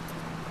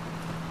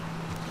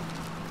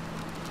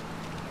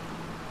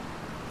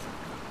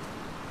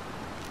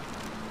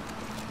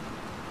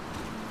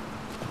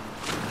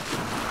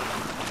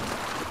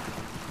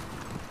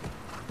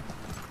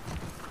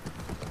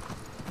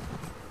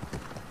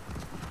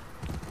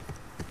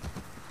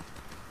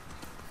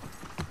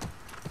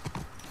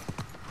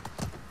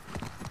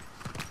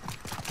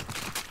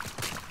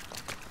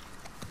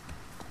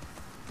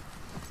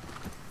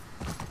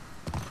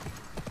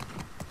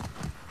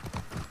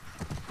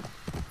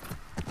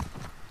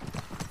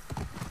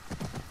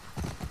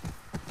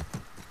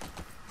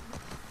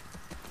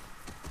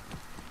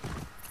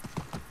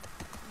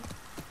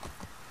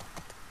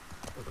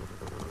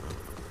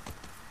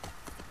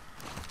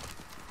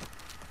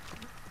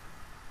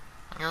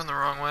 Going the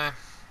wrong way?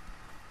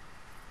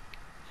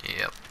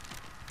 Yep.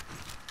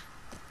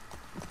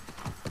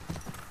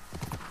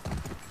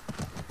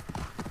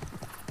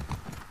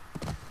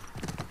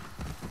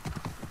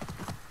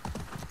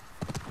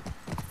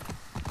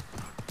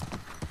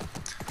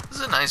 This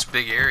is a nice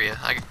big area.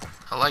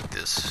 I like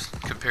this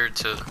compared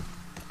to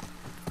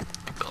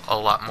like, a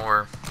lot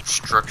more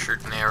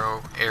structured,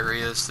 narrow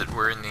areas that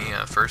were in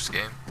the first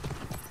game.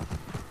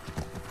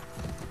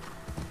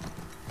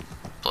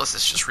 Plus,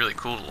 it's just really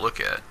cool to look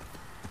at.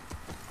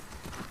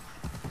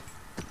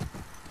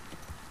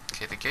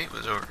 Okay, the gate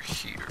was over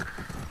here,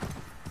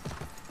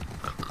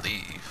 I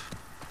believe.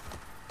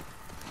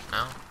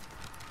 No?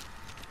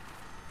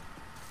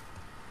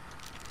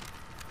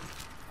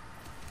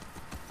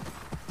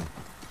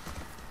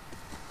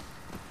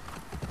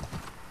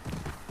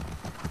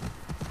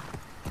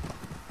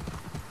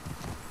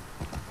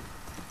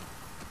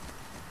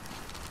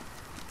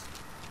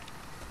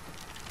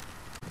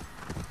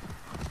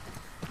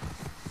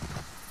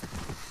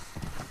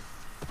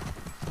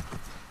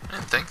 I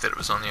didn't think that it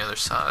was on the other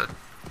side.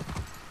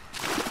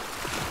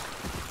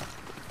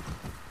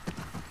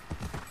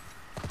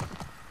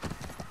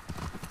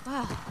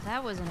 Wow,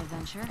 that was an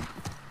adventure.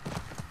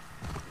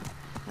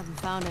 Haven't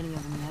found any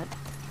of them yet.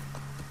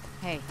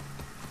 Hey,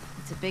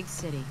 it's a big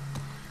city.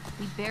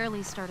 We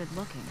barely started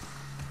looking.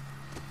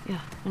 Yeah,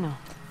 I know.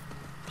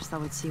 Just thought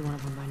we'd see one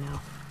of them by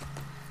now.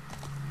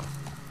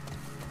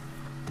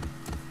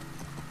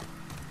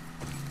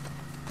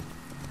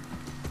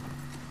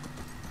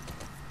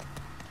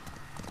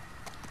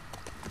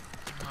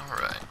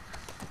 Alright.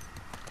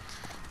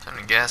 Time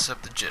to gas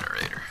up the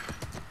generator.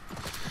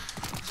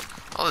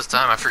 All this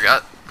time I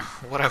forgot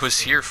what I was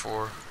here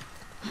for.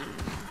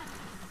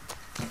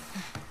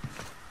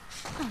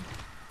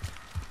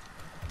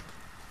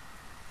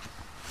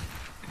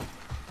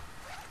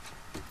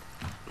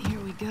 Here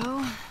we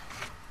go.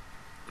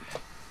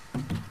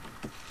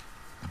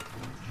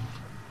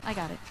 I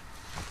got it.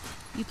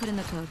 You put in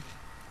the code.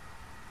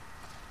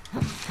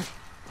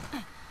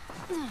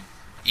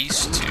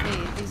 East 2.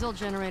 Hey, these old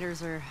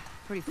generators are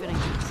pretty fitting,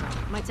 so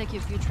it might take you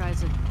a few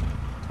tries to...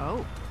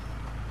 Oh.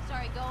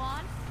 Sorry, go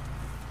on.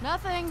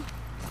 Nothing.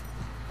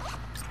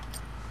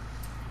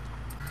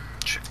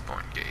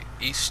 Checkpoint gate.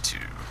 East 2.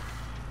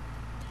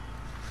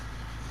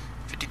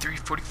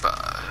 5345.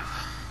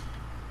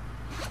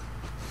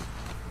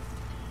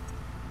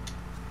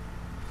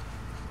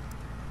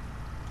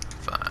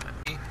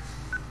 5.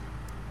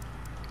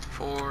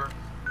 4.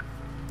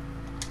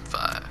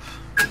 5.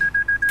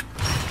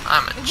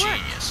 I'm a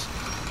genius.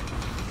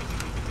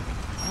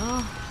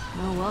 Oh,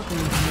 no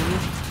welcoming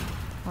committee.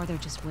 Or they're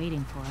just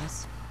waiting for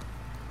us.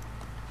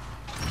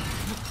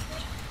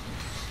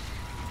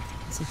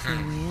 It's a free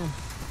way in.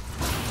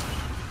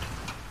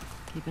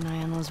 Keep an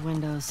eye on those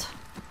windows.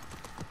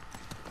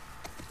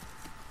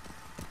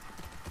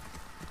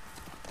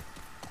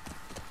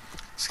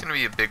 It's gonna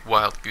be a big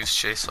wild goose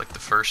chase like the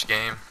first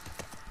game.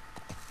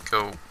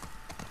 Go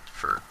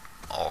for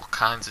all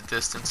kinds of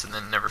distance and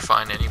then never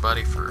find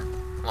anybody for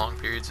long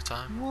periods of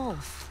time.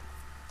 Wolf.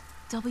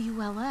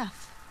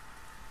 WLF.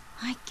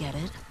 I get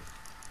it.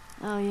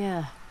 Oh,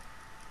 yeah.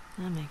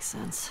 That makes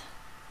sense.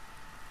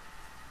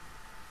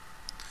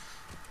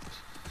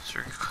 So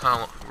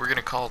we're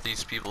gonna call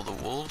these people the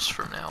wolves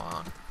from now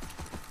on.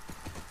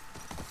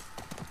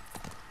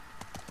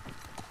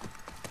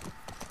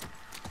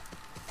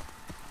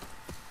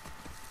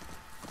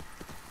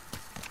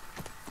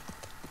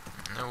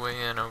 No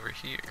way in over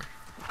here.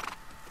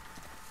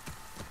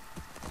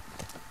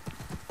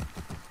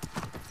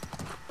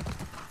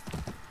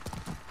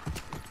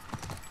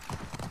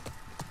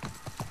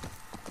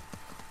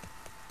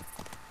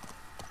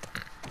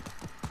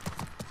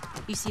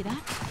 You see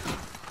that?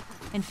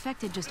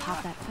 Infected just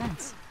hopped that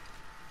fence.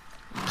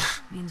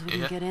 Means we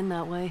Yeah. can get in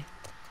that way.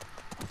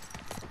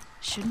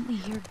 Shouldn't we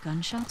hear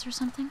gunshots or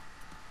something?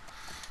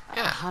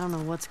 Yeah, I don't know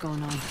what's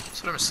going on.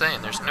 that's what I'm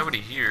saying. There's nobody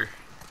here.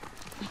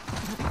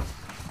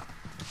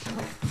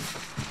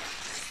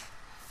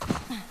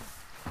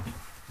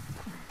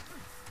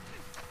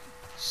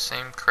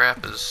 Same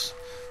crap as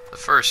the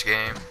first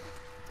game.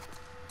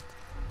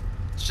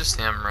 It's just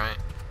him, right?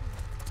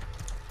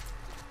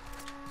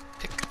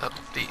 Pick up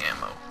the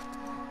ammo.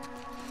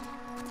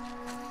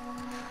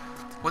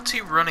 What's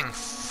he running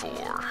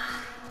for?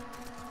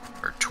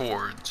 Or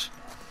towards?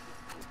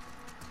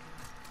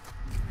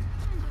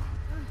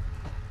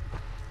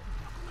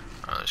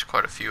 Oh, there's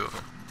quite a few of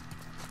them.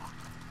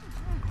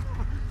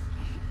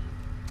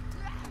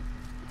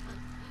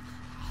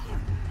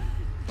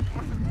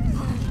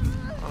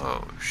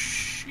 Oh,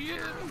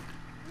 shit.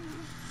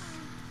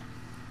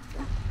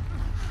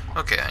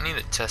 Okay, I need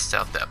to test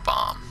out that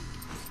bomb.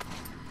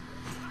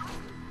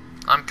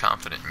 I'm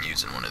confident in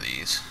using one of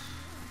these.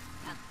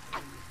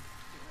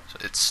 So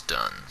it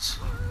stuns.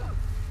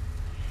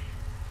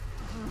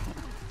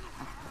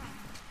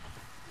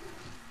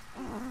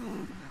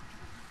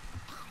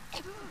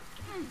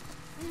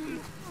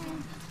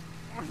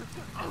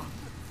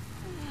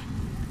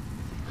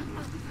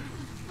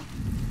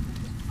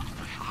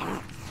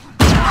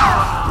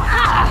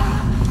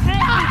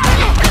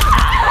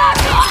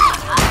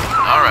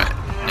 Alright,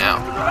 now,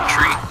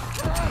 retreat.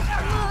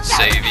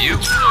 Save you.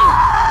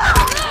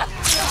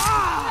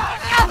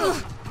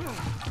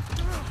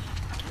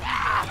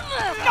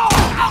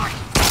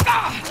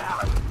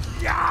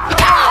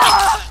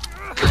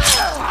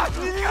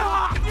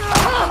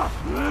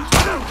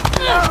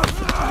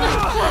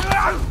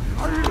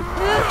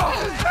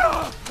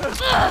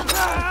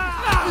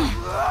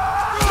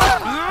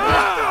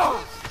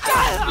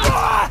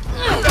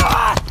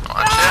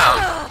 Watch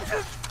out.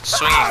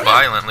 Swinging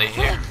violently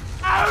here.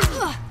 I'm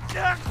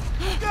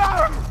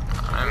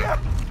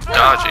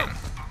dodging.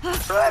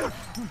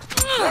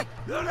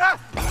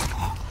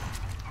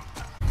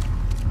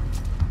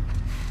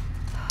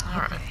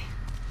 Alright,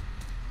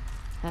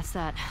 That's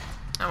that.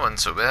 that wasn't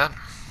so bad.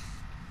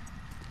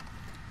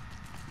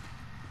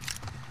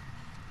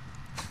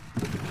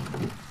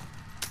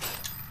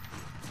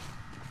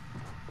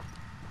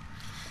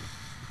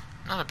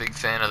 Not a big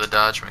fan of the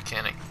dodge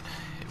mechanic.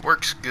 It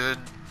works good,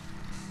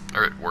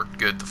 or it worked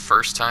good the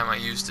first time I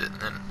used it,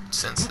 and then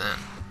since then,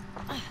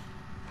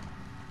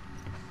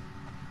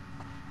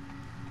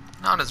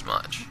 not as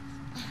much.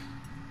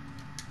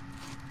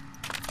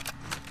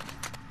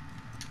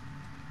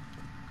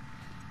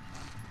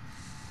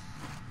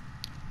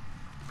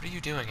 What are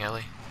you doing,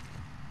 Ellie?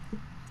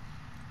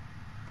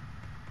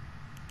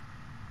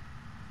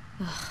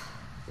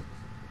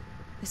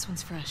 This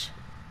one's fresh.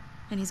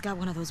 And he's got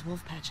one of those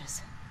wolf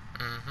patches.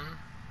 Mm-hmm.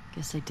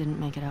 Guess they didn't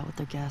make it out with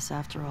their gas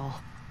after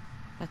all.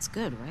 That's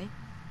good, right?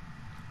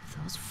 If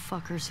those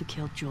fuckers who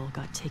killed Joel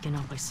got taken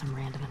out by some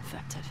random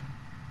infected,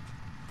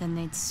 Then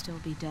they'd still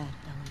be dead,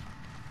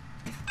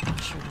 Ellie. I'm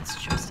sure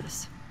that's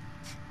justice.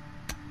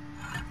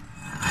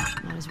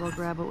 Might as well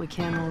grab what we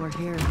can while we're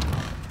here.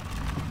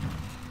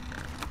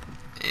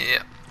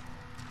 Yep.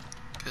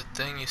 Good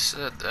thing you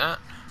said that.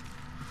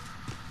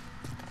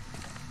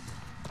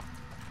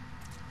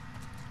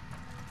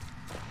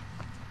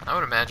 I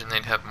would imagine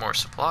they'd have more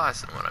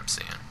supplies than what I'm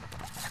seeing.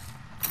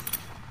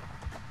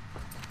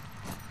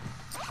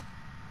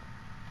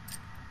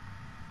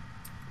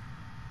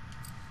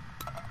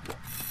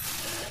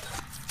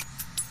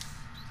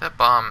 That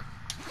bomb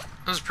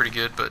was pretty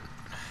good, but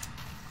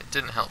it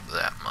didn't help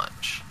that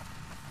much.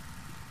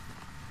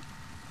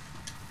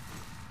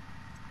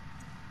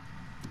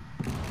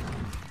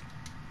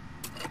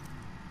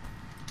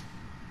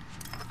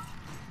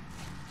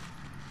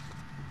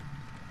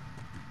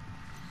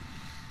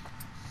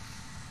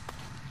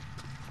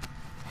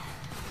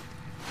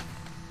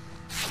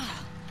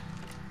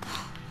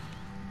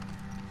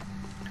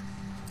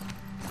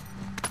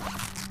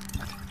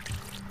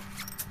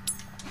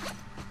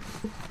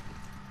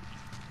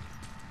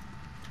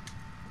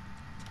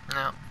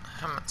 Now,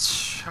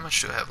 how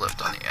much do I have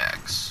left on the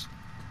axe?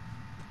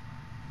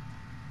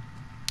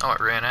 Oh, it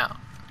ran out.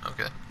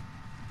 Okay.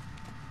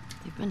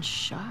 They've been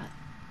shot.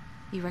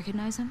 You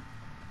recognize him?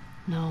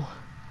 No.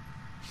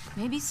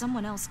 Maybe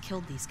someone else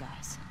killed these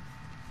guys.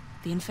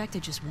 The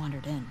infected just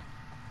wandered in.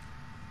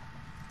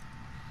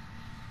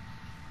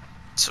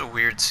 It's so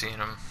weird seeing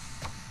them,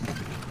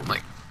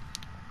 like,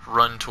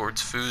 run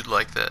towards food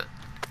like that.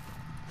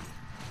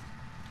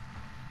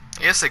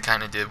 I guess they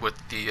kind of did with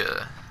the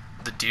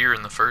deer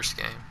in the first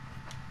game.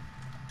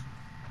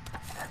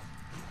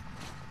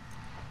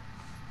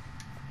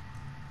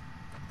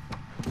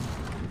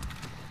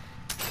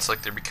 It's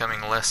like they're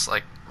becoming less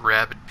like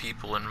rabid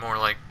people and more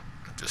like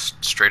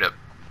just straight up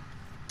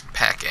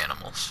pack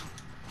animals.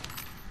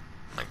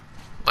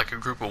 Like a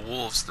group of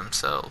wolves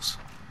themselves.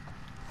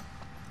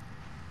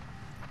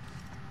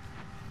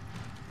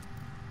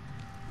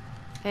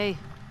 Hey,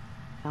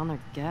 found their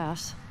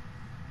gas.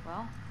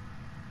 Well,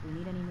 we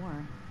need any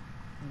more.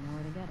 We know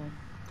where to get it.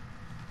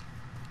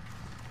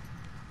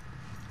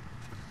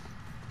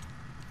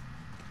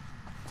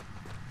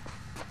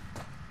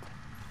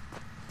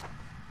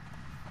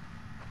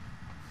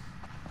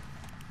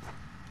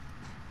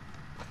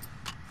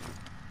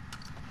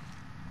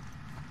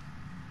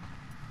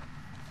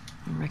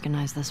 I don't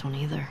recognize this one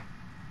either.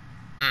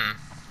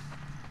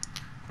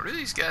 What are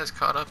these guys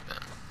caught up in?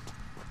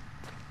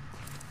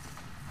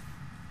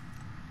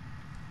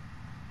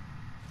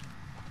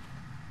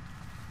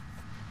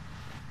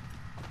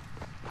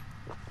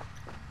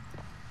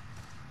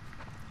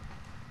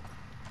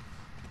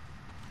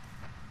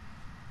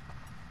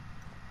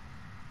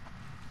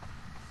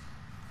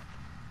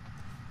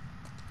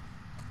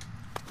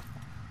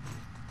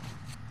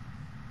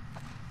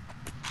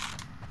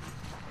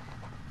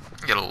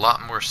 I get a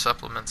lot more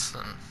supplements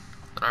than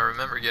I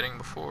remember getting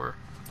before.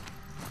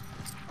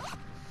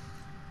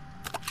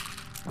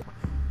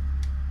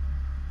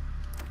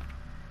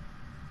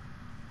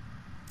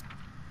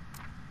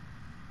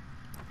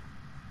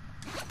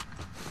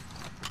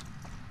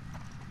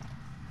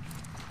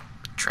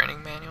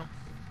 Training manual?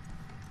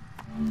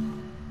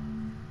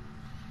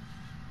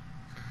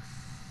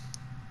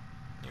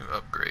 New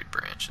upgrade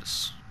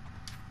branches.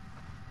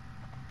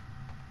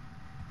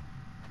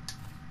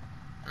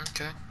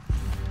 Okay.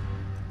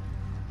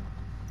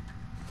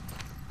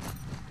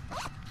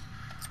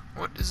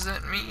 What does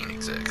that mean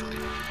exactly?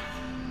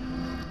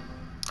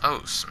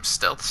 Oh, some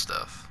stealth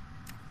stuff.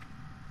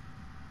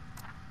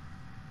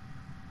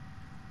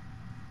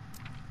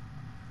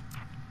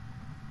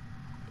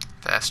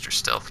 Faster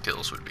stealth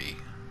kills would be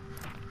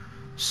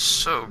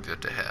so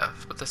good to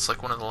have, but that's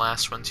like one of the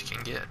last ones you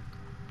can get.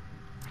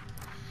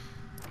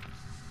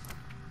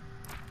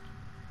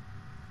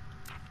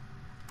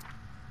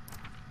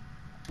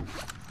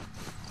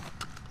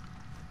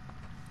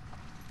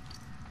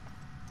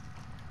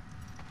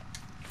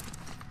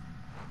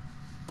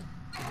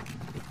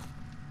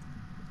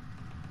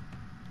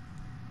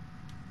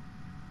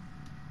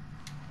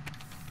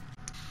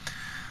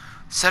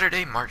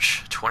 Saturday,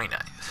 March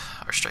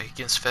 29th. Our strike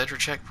against Fedra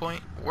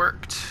checkpoint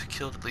worked.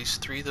 Killed at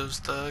least 3 of those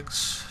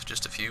thugs.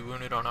 Just a few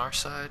wounded on our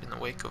side. In the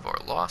wake of our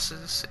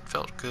losses, it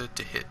felt good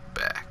to hit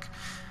back.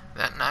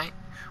 That night,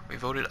 we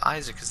voted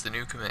Isaac as the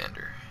new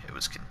commander. It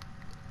was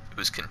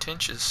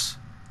contentious.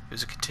 It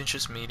was a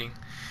contentious meeting.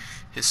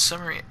 His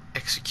summary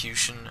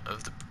execution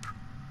of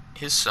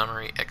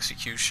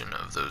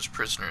those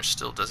prisoners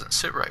still doesn't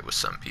sit right with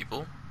some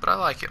people, but I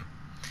like him.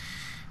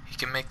 He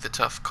can make the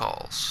tough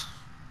calls.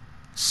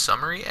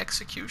 Summary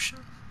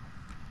execution?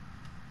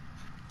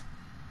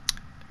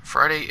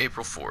 Friday,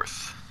 April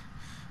 4th.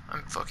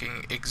 I'm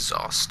fucking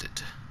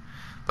exhausted.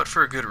 But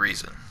for a good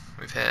reason.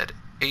 We've had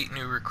 8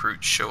 new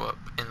recruits show up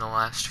in the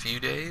last few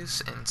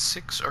days, and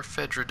 6 are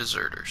Fedra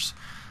deserters.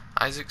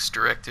 Isaac's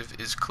directive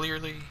is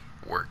clearly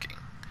working.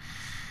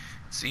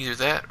 It's either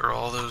that or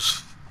all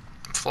those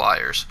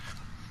flyers.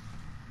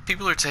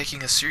 People are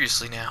taking us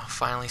seriously now,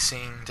 finally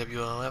seeing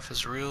WLF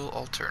as a real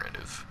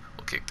alternative.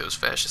 We'll kick those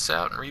fascists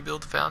out and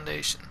rebuild the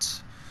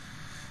foundations.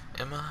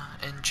 Emma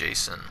and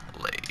Jason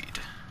Lade.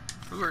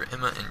 Who are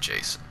Emma and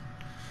Jason?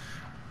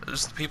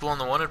 Those the people on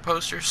the wanted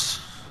posters?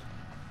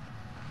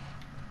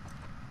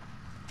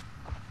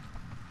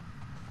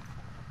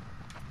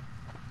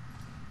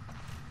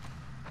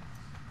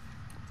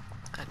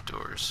 That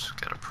door's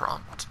got a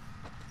prompt.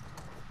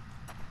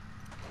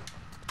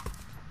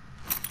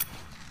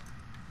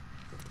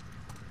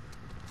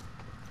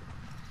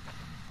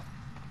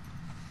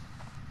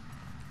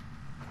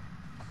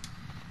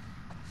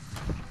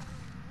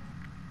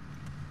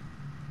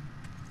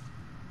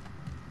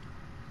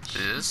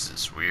 This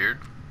is weird.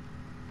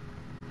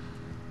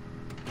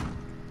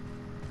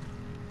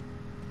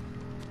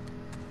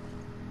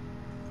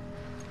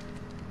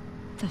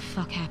 What the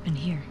fuck happened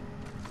here?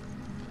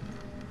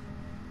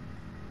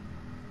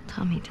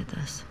 Tommy did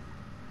this.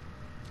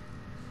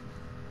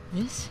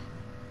 This?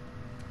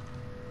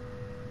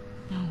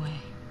 No way.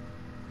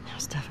 It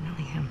was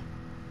definitely him.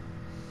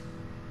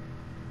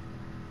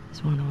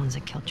 He's one of the ones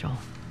that killed Joel.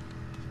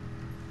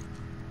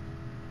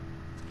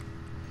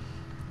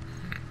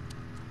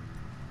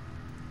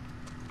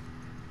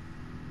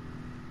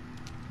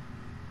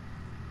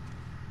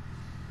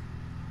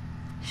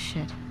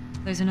 Shit.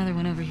 There's another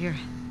one over here.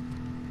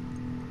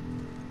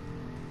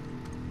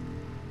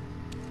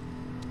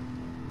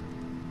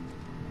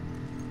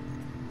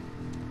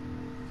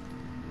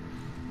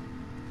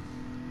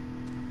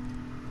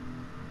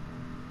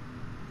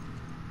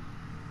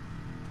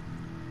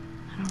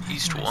 I don't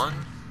East recognize 1,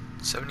 him.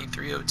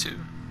 7302.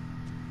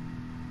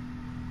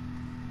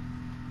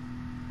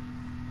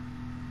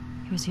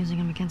 He was using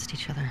them against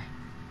each other.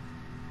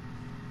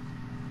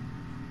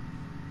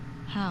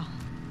 How?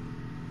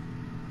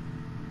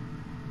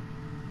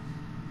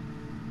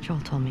 Joel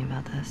told me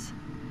about this.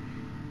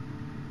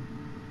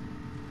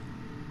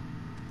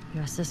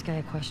 You ask this guy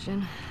a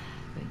question,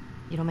 but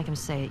you don't make him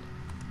say it,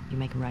 you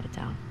make him write it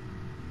down.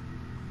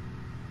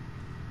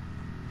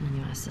 And then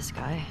you ask this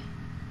guy,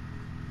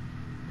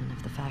 and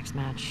if the facts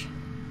match,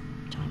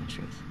 you tell him the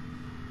truth.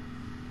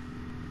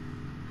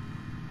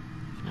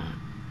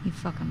 You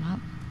fuck him up?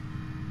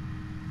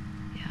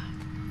 Yeah.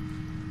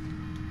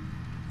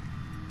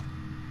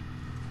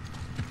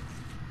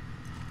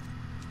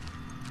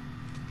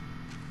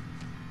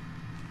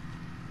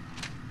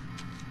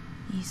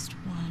 East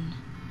 1.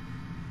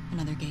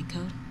 Another gate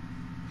code?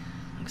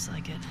 Looks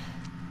like it.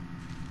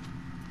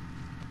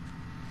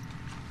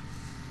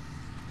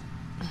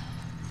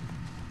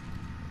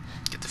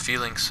 Get the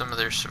feeling some of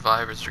their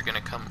survivors are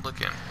gonna come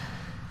looking.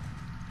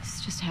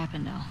 This just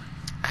happened now.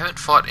 I haven't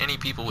fought any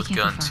people with Can't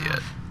be guns far yet,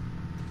 off.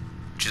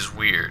 which is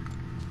weird.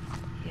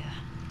 Yeah.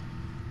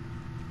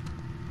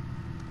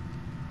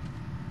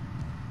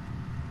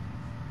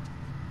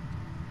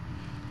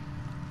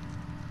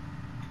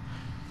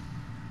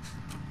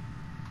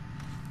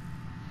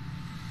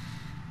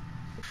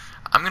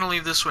 I'm gonna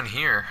leave this one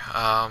here.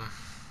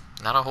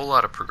 Not a whole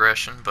lot of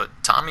progression, but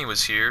Tommy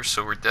was here,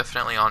 so we're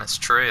definitely on his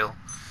trail.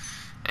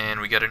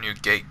 And we got a new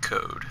gate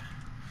code.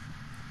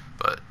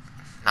 But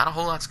not a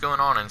whole lot's going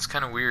on, and it's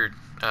kind of weird.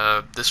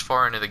 This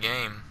far into the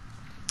game,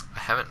 I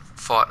haven't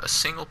fought a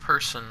single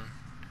person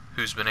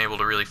who's been able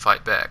to really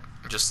fight back.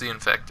 Just the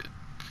infected.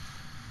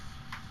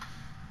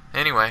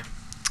 Anyway,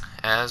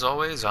 as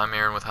always, I'm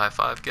Aaron with High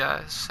Five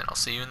Guys, and I'll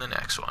see you in the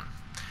next one.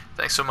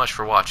 Thanks so much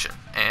for watching,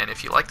 and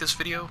if you like this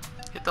video,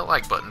 hit the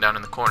like button down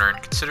in the corner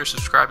and consider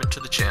subscribing to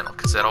the channel,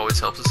 because that always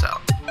helps us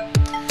out.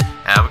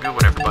 Have a good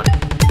one,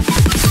 everybody.